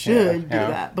think you should do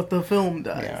that, but the film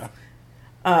does. Yeah.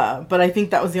 But I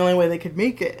think that was the only way they could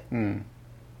make it. You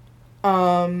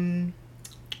know,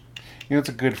 it's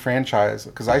a good franchise,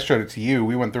 because I showed it to you.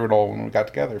 We went through it all when we got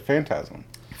together. Phantasm.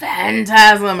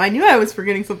 I knew I was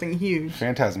forgetting something huge.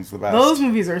 Phantasm's the best. Those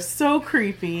movies are so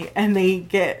creepy, and they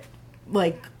get,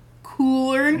 like,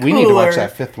 cooler and cooler. We need to watch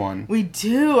that 5th one. We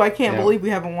do. I can't Yeah. believe we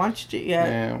haven't watched it yet.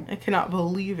 Yeah. I cannot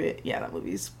believe it. Yeah, that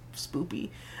movie's spoopy.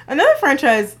 Another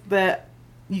franchise that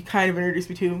you kind of introduced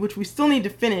me to, which we still need to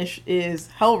finish, is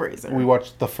Hellraiser. We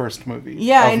watched the first movie.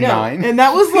 Yeah, of I know. 9. And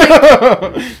that was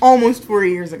like almost 4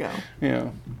 years ago. Yeah.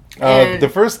 And- The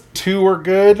first 2 were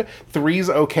good, 3's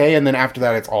okay, and then after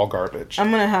that it's all garbage. I'm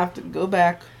going to have to go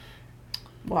back,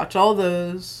 watch all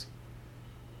those.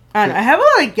 And I have a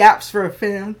lot of gaps for a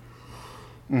fan.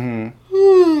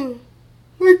 Mm-hmm.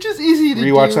 Which is easy to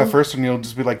Rewatch do. that first one, you'll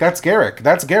just be like, that's Garrick.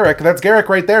 That's Garrick. That's Garrick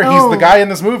right there. Oh. He's the guy in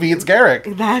this movie. It's Garrick.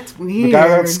 That's weird. The guy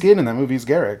without skin in that movie is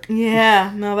Garrick.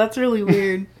 Yeah, no, that's really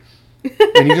weird.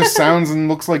 And he just sounds and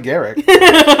looks like Garrick.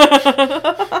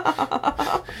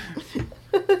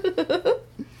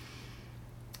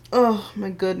 Oh, my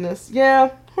goodness. Yeah,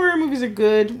 horror movies are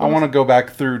good. I want to go back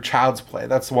through Child's Play.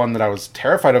 That's one that I was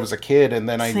terrified of as a kid, and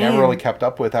then I Same. never really kept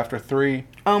up with after 3.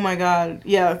 Oh my god.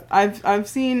 Yeah, I've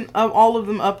seen all of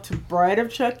them up to Bride of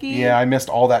Chucky. Yeah, I missed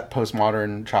all that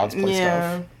postmodern Child's Play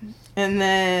stuff. And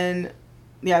then,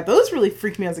 yeah, those really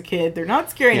freaked me as a kid. They're not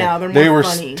scary now. They're more they were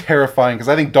funny. terrifying, because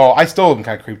I think I still am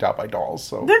kind of creeped out by dolls,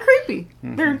 so... They're creepy.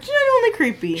 They're genuinely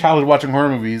creepy. Childhood watching horror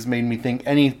movies made me think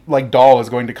any, doll is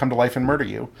going to come to life and murder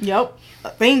you. Yep.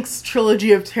 Thanks,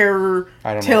 Trilogy of Terror,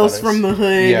 I don't know Tales what that is. from the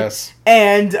Hood. Yes.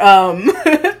 And,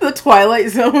 The Twilight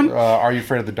Zone. Are You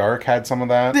Afraid of the Dark had some of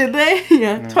that. Did they?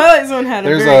 Yeah. Twilight Zone had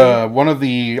There's a very... one of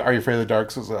the Are You Afraid of the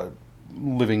Darks was a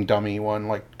living dummy one,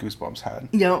 like Goosebumps had.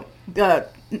 Yep.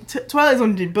 Twilight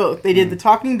Zone did both. They did the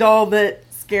talking doll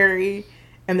that's scary,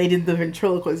 and they did the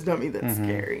ventriloquist dummy that's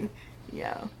scary.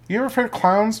 Yeah. You ever afraid of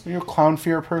clowns? Are you a clown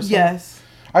fear person? Yes.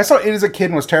 I saw It as a kid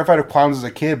and was terrified of clowns as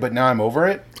a kid, but now I'm over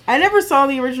it. I never saw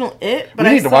the original It, but We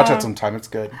I need to watch that sometime. It's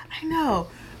good. I know.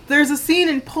 There's a scene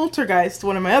in Poltergeist,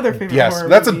 one of my other favorite Yes, horror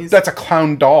that's movies. a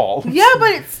clown doll. Yeah,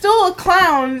 but it's still a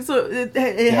clown, so it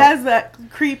has that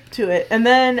creep to it. And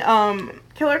then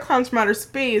Killer Clowns from Outer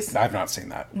Space, I've not seen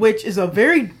that. which is a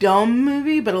very dumb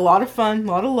movie, but a lot of fun,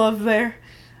 a lot of love there,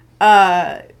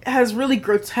 has really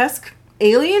grotesque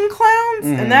alien clowns,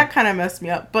 and that kind of messed me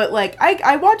up. But, like,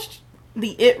 I watched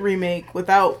the It remake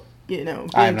without, being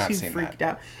not too seen freaked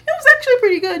that. out. It was actually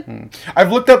pretty good.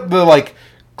 I've looked up the,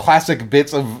 classic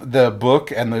bits of the book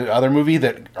and the other movie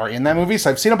that are in that movie, so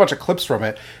I've seen a bunch of clips from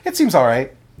it. It seems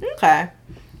alright. Okay.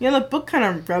 Yeah, the book kind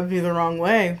of rubbed me the wrong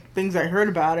way, things I heard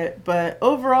about it. But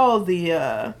overall,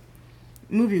 the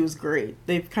movie was great.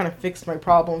 They've kind of fixed my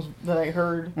problems that I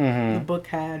heard the book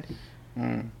had.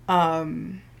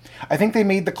 I think they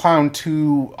made the clown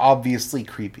too obviously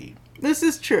creepy. This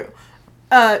is true.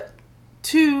 In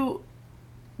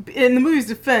the movie's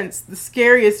defense, the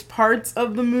scariest parts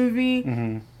of the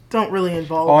movie don't really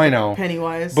involve Oh, I know.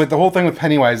 Pennywise. But the whole thing with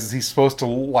Pennywise is he's supposed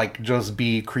to, just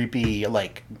be creepy, a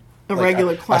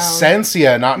regular clown. A sense,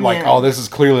 yeah, not like, Yeah. oh, this is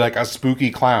clearly a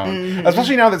spooky clown.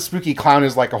 Especially now that spooky clown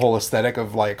is a whole aesthetic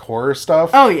of horror stuff.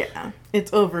 Oh, yeah.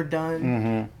 It's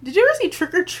overdone. Did you ever see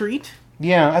Trick or Treat?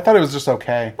 Yeah, I thought it was just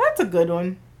okay. That's a good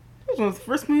one. It was one of the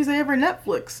first movies I ever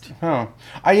Netflixed. Oh.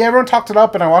 Everyone talked it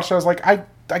up and I watched it. I was like, I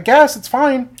guess it's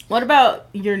fine. What about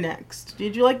Your Next?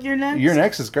 Did you like Your Next? Your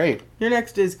Next is great. Your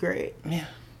Next is great. Yeah.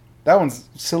 That one's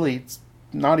silly. It's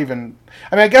not even...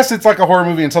 I guess it's like a horror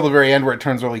movie until the very end where it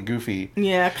turns really goofy.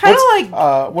 Yeah, kind of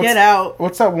like Get Out.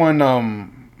 What's that one,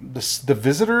 the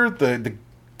Visitor? The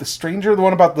Stranger? The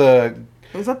one about the...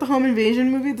 Was that the home invasion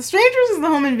movie? The Strangers is the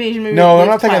home invasion movie. No, with I'm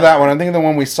not thinking of Tyler. that one. I'm thinking of the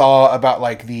one we saw about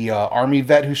the army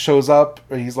vet who shows up.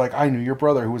 He's like, I knew your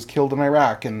brother who was killed in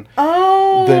Iraq, and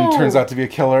Oh. then turns out to be a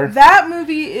killer. That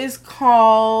movie is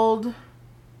called...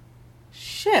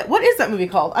 Shit, what is that movie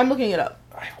called? I'm looking it up.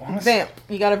 I want to Vamp.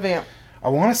 You got a Vamp.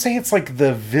 say it's like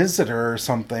The Visitor or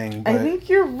something. But I think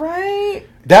you're right.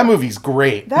 that movie's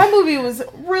great. That movie was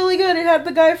really good. It had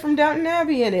the guy from Downton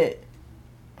Abbey in it.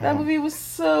 That movie was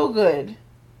so good.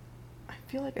 I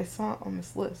feel like I saw it on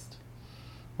this list.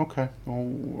 Okay.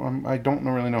 Well, I don't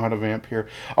really know how to vamp here.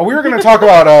 We were going to talk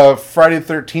about Friday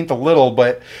the 13th a little,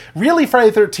 but really Friday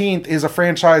the 13th is a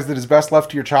franchise that is best left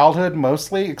to your childhood,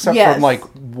 mostly, except Yes. from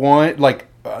one...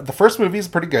 the first movie is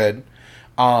pretty good.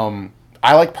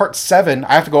 I like part 7.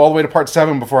 I have to go all the way to part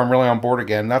 7 before I'm really on board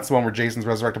again. That's the one where Jason's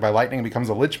resurrected by lightning and becomes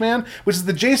a lich man, which is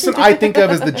the Jason I think of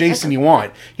as the Jason you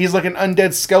want. He's like an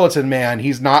undead skeleton man.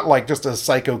 He's not just a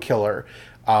psycho killer.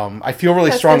 I feel really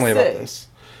That's strongly so about sick. this.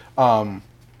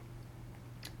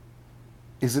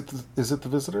 Is it the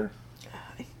Visitor?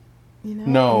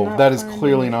 No, I'm not that is finding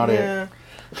clearly not it. Yeah.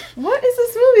 What is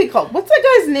this movie called? What's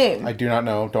that guy's name? I do not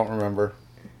know. Don't remember.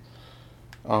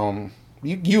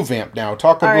 You vamp now.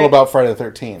 Talk a All little right. about Friday the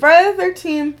 13th. Friday the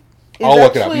 13th is I'll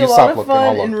look it up. actually You a lot stop of looking. I'll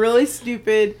fun look. and really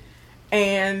stupid.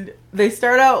 And they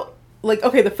start out like,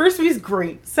 okay, the first movie is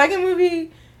great. Second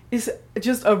movie is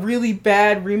just a really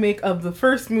bad remake of the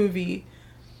first movie.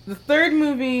 The third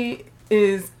movie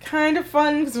is kind of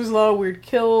fun because there's a lot of weird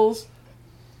kills.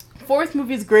 Fourth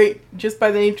movie is great just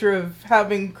by the nature of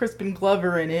having Crispin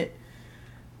Glover in it.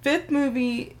 Fifth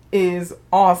movie is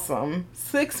awesome.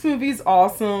 Sixth movie is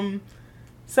awesome.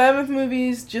 Seventh movie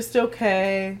is just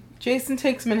okay. Jason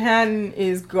Takes Manhattan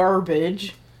is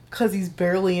garbage because he's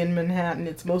barely in Manhattan.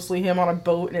 It's mostly him on a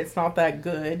boat and it's not that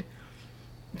good.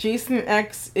 Jason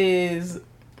X is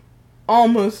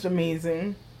almost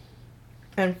amazing.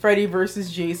 And Freddy vs.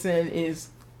 Jason is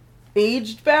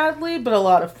aged badly, but a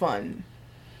lot of fun.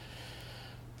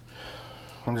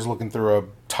 I'm just looking through a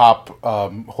top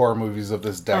horror movies of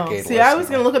this decade. I was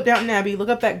going to look up Downton Abbey, look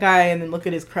up that guy, and then look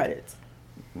at his credits.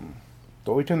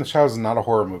 What We Do in the Shadows is not a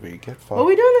horror movie. Get fucked. What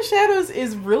We Do in the Shadows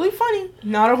is really funny.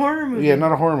 Not a horror movie. Yeah,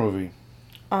 not a horror movie.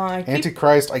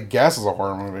 Antichrist, I guess, is a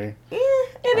horror movie.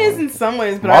 It is in some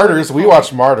ways, but Martyrs, we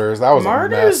watched Martyrs. That was a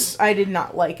mess. I did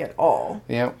not like at all.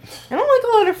 Yeah. I don't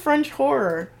like a lot of French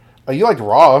horror. You liked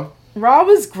Raw. Raw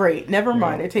was great. Never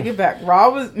mind. I take it back.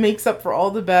 Raw makes up for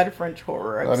all the bad French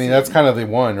horror I've seen. That's kind of the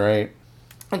one, right?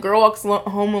 A Girl Walks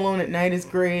Home Alone at Night is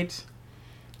great.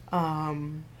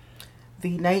 The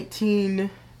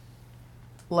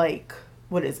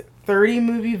 30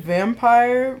 movie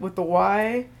Vampire with the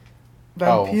Y.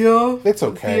 Vampire. It's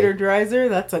okay. Theodore Dreiser.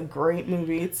 That's a great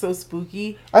movie. It's so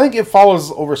spooky. I think It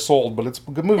Follows oversold, but it's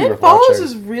a good movie. It Follows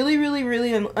is really, really,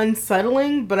 really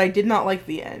unsettling, but I did not like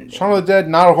the end. Shaun of the Dead,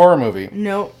 not a horror movie.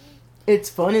 No. It's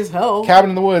fun as hell.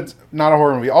 Cabin in the Woods, not a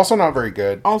horror movie. Also not very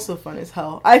good. Also fun as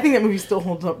hell. I think that movie still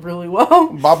holds up really well.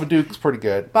 Babadook's pretty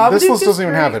good. This list doesn't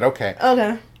even have it.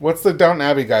 Okay. What's the Downton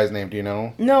Abbey guy's name? Do you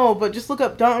know? No, but just look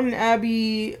up Downton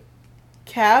Abbey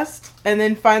cast and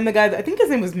then find the guy I think his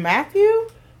name was Matthew.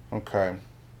 Okay.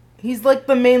 He's like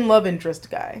the main love interest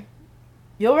guy.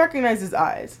 You'll recognize his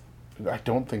eyes. I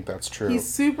don't think that's true. He's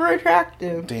super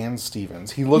attractive. Dan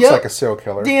Stevens. He looks like a serial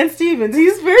killer. Dan Stevens.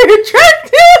 He's very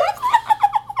attractive.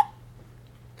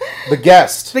 The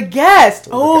Guest.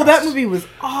 That movie was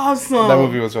awesome. That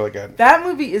movie was really good. That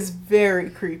movie is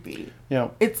very creepy. Yeah.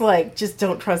 It's like, just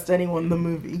don't trust anyone in the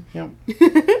movie. Yep.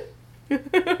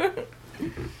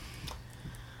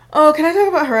 Oh, can I talk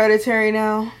about Hereditary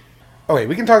now? Okay,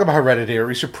 we can talk about Hereditary.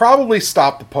 We should probably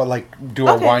stop do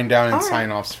a wind down and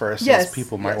sign-offs first, as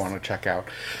people might want to check out.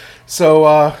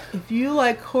 So, if you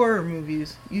like horror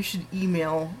movies, you should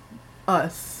email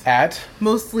us. At?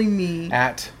 Mostly me.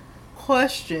 At?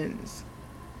 Questions.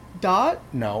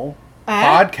 No.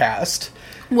 Podcast.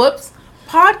 Whoops.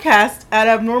 Podcast at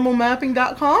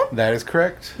abnormalmapping.com? That is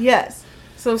correct. Yes.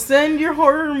 So send your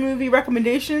horror movie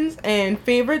recommendations and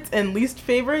favorites and least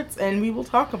favorites, and we will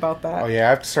talk about that. Oh yeah, I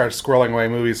have to start squirreling away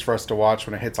movies for us to watch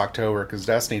when it hits October, because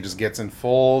Destiny just gets in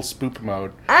full spook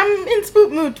mode. I'm in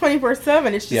spook mood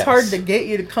 24/7. It's just hard to get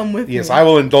you to come with me. Yes, I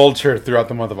will indulge her throughout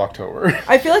the month of October.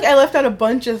 I feel like I left out a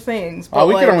bunch of things. But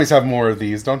we can always have more of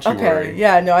these, don't you worry.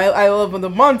 Yeah, no, I love the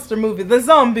monster movie, the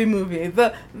zombie movie,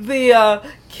 the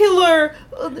killer...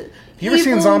 You ever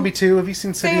seen Zombie 2? Have you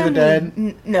seen City of the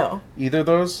Dead? No. Either of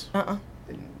those?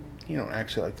 You don't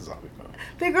actually like the zombie movie.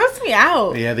 They gross me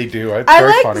out. Yeah, they do. It's I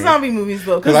very like funny. The zombie movies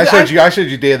though. Because I showed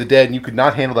you Day of the Dead, and you could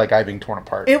not handle that guy being torn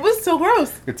apart. It was so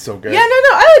gross. It's so good. Yeah, no,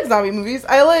 I like zombie movies.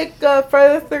 I like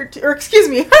Friday the 13th, or excuse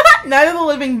me, Night of the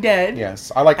Living Dead.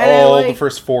 Yes, I like the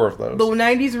first 4 of those. The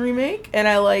 90s remake, and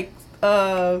I like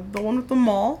the one with the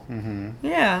mall. Mm-hmm.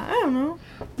 Yeah, I don't know.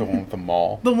 The one with the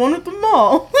mall. The one with the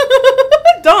mall.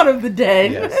 Dawn of the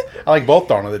Dead. Yes, I like both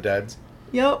Dawn of the Deads.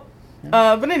 Yep.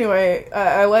 Yeah. But anyway,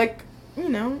 I like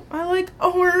a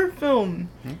horror film.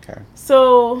 Okay.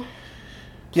 So,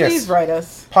 please write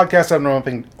us. Podcast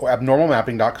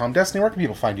abnormalmapping.com. Destiny, where can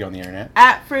people find you on the internet?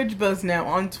 At FridgeBuzzNow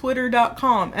on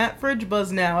Twitter.com. At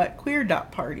FridgeBuzzNow at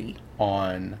Queer.party.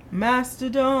 On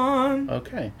Mastodon.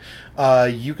 Okay.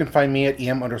 You can find me at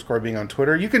EM_being on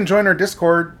Twitter. You can join our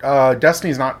Discord.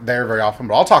 Destiny's not there very often,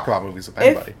 but I'll talk about movies with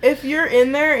anybody. If you're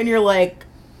in there and you're like,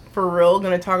 for real,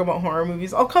 going to talk about horror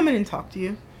movies, I'll come in and talk to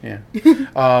you. Yeah.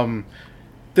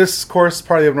 This course is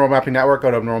part of the Abnormal Mapping Network.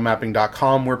 Go to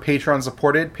abnormalmapping.com. We're Patreon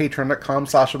supported.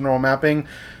 Patreon.com/abnormalmapping.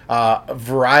 A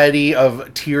variety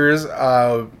of tiers.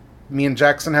 Me and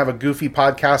Jackson have a goofy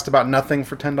podcast about nothing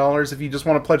for $10. If you just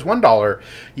want to pledge $1,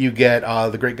 you get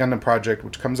The Great Gundam Project,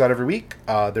 which comes out every week.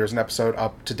 There's an episode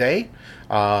up today.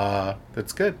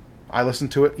 That's good. I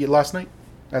listened to it last night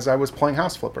as I was playing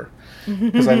House Flipper,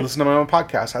 because I listen to my own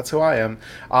podcast. That's who I am.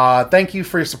 Thank you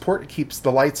for your support. It keeps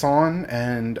the lights on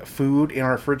and food in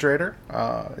our refrigerator.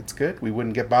 It's good. We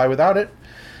wouldn't get by without it.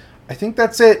 I think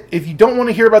that's it. If you don't want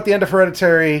to hear about the end of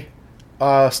Hereditary,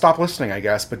 stop listening, I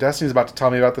guess. But Destiny's about to tell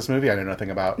me about this movie I know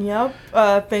nothing about. Yep.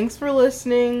 Thanks for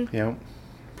listening. Yep.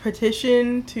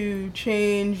 Petition to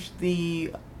change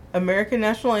the American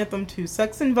National Anthem to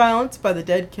Sex and Violence by the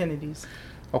Dead Kennedys.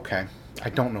 Okay. I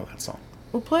don't know that song.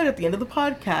 We'll play it at the end of the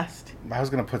podcast. I was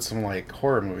going to put some, like,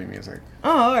 horror movie music.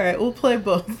 Oh, alright. We'll play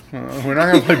both. We're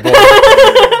not going to play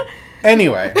both.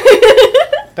 Anyway.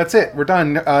 That's it. We're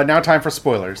done. Now time for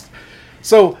spoilers.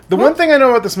 So, the one thing I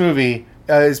know about this movie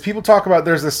is people talk about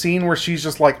there's a scene where she's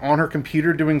just, like, on her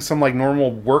computer doing some, like,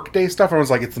 normal workday stuff.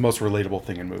 Everyone's like, it's the most relatable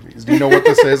thing in movies. Do you know what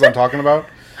this is I'm talking about?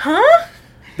 Huh?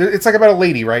 It's, like, about a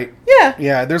lady, right? Yeah.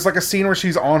 Yeah, there's, like, a scene where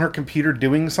she's on her computer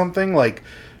doing something, like,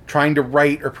 trying to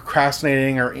write or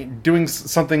procrastinating or doing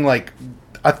something, like,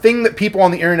 a thing that people on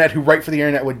the internet who write for the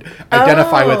internet would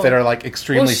identify with that are, like,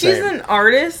 extremely Well, she's sane. an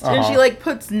artist, and she, like,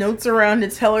 puts notes around to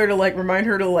tell her to, like, remind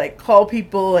her to, like, call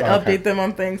people and update them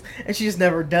on things, and she just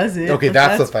never does it. Okay,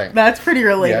 that's the thing. That's pretty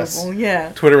relatable,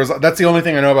 yeah. Twitter was... That's the only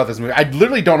thing I know about this movie. I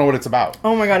literally don't know what it's about.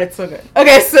 Oh my god, it's so good.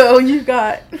 Okay, so you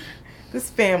got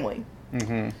this family.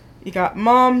 Mm-hmm. You got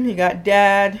mom, you got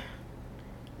dad,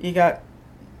 you got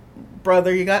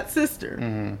brother, you got sister,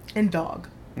 and dog.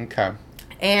 Okay.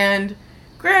 And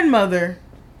grandmother,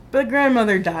 but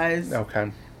grandmother dies.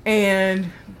 Okay.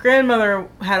 And grandmother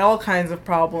had all kinds of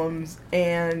problems,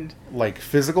 and... Like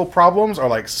physical problems or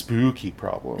like spooky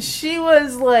problems? She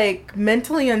was, like,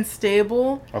 mentally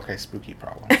unstable. Okay, spooky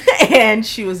problems. And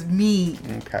she was mean.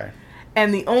 Okay.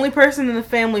 And the only person in the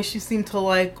family she seemed to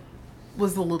like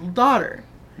was the little daughter.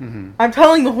 Mm-hmm. I'm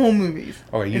telling the whole movies.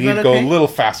 Okay, you need to go a little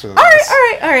faster than this. this.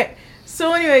 Alright.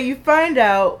 So anyway, you find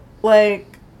out,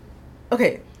 like...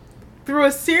 Okay. Through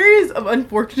a series of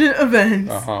unfortunate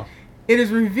events, it is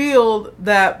revealed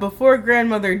that before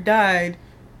grandmother died,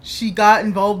 she got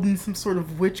involved in some sort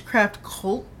of witchcraft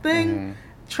cult thing,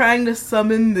 trying to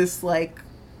summon this, like,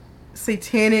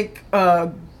 satanic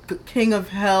king of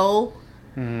hell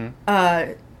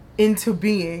into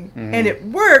being. And it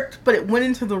worked, but it went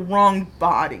into the wrong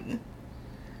body.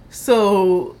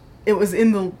 So it was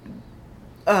in the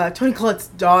Toni Collette's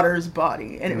daughter's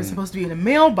body, and it was supposed to be in a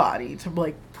male body to,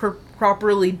 like,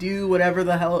 properly do whatever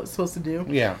the hell it's supposed to do.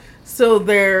 Yeah. So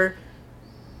the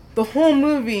whole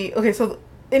movie... Okay, so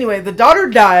anyway, the daughter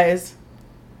dies.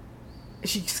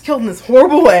 She's killed in this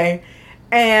horrible way.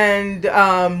 And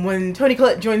when Toni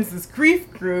Collette joins this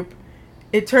grief group,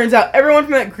 it turns out everyone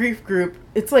from that grief group,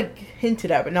 it's like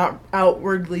hinted at but not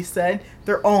outwardly said,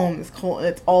 they're all in this cult, and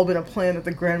it's all been a plan that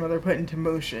the grandmother put into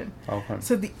motion. Okay.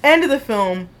 So at the end of the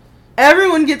film,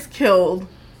 everyone gets killed.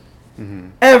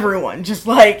 Everyone. Just,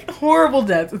 like, horrible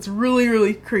deaths. It's really,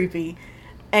 really creepy.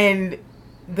 And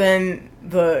then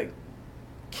the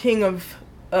king of...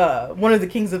 one of the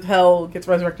kings of hell gets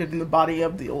resurrected in the body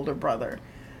of the older brother.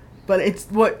 But it's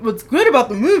what's good about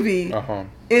the movie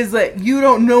is that you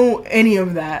don't know any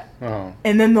of that.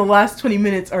 And then the last 20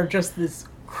 minutes are just this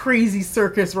crazy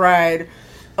circus ride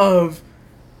of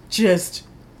just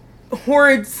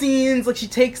horrid scenes. Like, she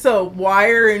takes a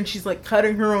wire and she's, like,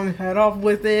 cutting her own head off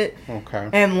with it. Okay.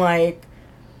 And, like,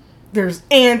 there's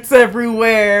ants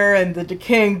everywhere, and the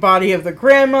decaying body of the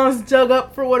grandma's dug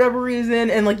up for whatever reason,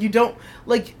 and, like, you don't...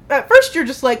 Like, at first you're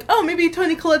just like, oh, maybe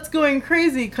Toni Collette's going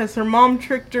crazy because her mom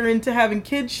tricked her into having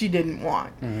kids she didn't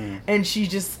want. And she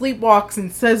just sleepwalks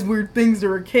and says weird things to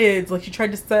her kids. Like, she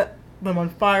tried to set them on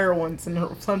fire once, and her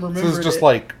son remembered it. So it's just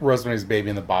like Rosemary's Baby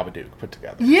and the Babadook put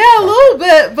together. Yeah, a little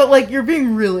bit, but, like, you're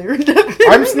being really reductive.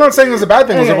 I'm not saying it was a bad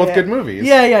thing. Those are both good movies.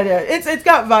 Yeah. It's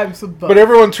got vibes of both. But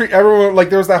everyone,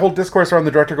 like, there was that whole discourse around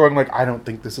the director going, like, I don't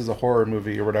think this is a horror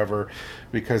movie or whatever,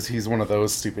 because he's one of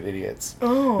those stupid idiots.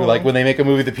 Oh. Who, like, when they make a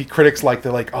movie that critics like,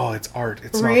 they're like, oh, it's art.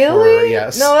 It's not horror.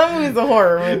 Yes. No, that movie's a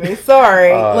horror movie.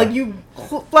 Sorry. Like, you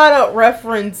flat out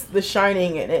reference The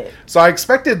Shining in it. So I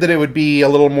expected that it would be a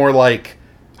little more, like,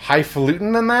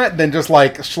 highfalutin than that, than just,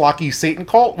 like, schlocky Satan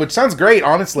cult, which sounds great,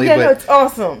 honestly. Yeah, but no, it's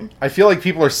awesome. I feel like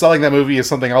people are selling that movie as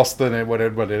something else than what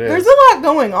it is. There's a lot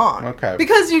going on. Okay.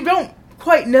 Because you don't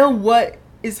quite know what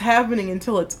is happening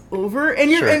until it's over.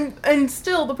 And you're and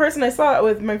still, the person I saw it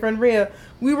with, my friend Rhea,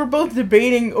 we were both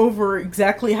debating over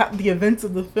exactly how the events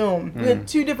of the film. We had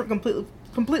two different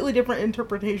completely different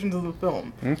interpretations of the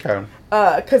film. Okay.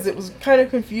 Because it was kind of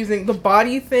confusing. The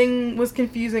body thing was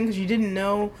confusing because you didn't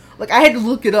know. Like, I had to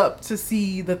look it up to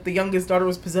see that the youngest daughter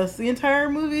was possessed the entire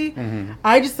movie.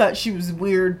 I just thought she was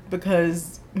weird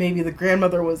because maybe the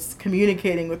grandmother was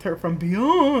communicating with her from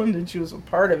beyond and she was a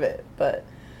part of it. But,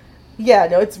 yeah,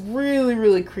 no, it's really,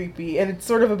 really creepy. And it's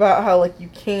sort of about how, like, you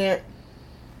can't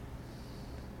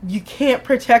you can't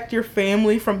protect your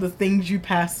family from the things you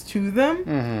pass to them.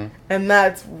 Mm-hmm. And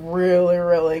that's really,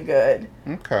 really good.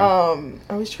 Okay.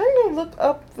 I was trying to look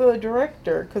up the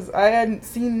director because I hadn't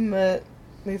seen that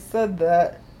they said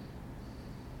that.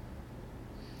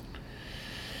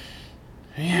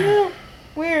 Yeah.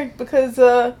 Weird because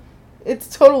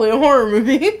it's totally a horror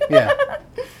movie. Yeah.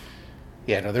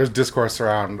 Yeah, no, there's discourse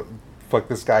around like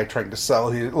this guy trying to sell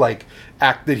his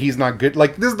act that he's not good.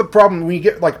 Like, this is the problem when you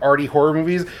get like arty horror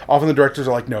movies. Often the directors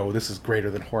are like, "No, this is greater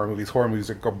than horror movies. Horror movies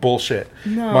are bullshit.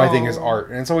 No. My thing is art,"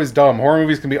 and it's always dumb. Horror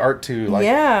movies can be art too. Like,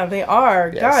 yeah, they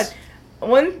are. Yes. God.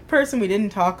 One person we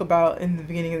didn't talk about in the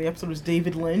beginning of the episode was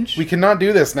David Lynch. we cannot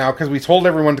do this now because we told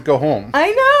everyone to go home. I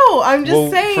know. I'm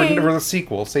just saying. For the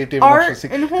sequel, save David Art Lynch for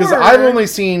the and sequel. Because horror.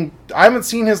 I haven't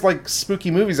seen his like spooky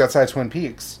movies outside Twin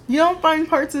Peaks. You don't find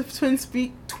parts of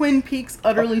Twin Peaks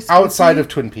utterly spooky? Outside of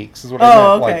Twin Peaks is what I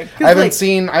meant. Okay. Like, I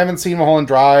haven't seen Mulholland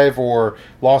Drive or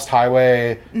Lost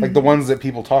Highway, like the ones that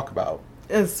people talk about.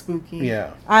 It's spooky.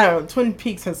 Yeah. I don't know. Twin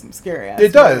Peaks has some scary ass.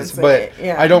 It does, but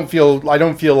yeah. I don't feel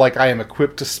like I am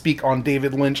equipped to speak on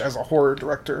David Lynch as a horror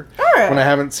director Alright. when I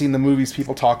haven't seen the movies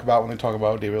people talk about when they talk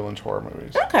about David Lynch horror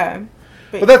movies. Okay.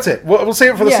 But that's it. We'll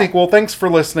save it for the Yeah. sequel. Thanks for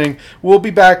listening. We'll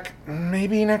be back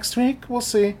maybe next week. We'll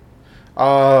see.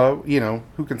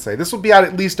 Who can say? This will be out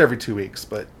at least every 2 weeks,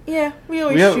 but Yeah, we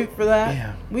always shoot for that.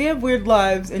 Yeah. We have weird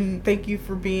lives, and thank you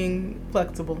for being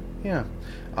flexible. yeah.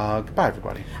 Goodbye,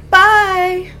 everybody.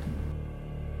 Bye!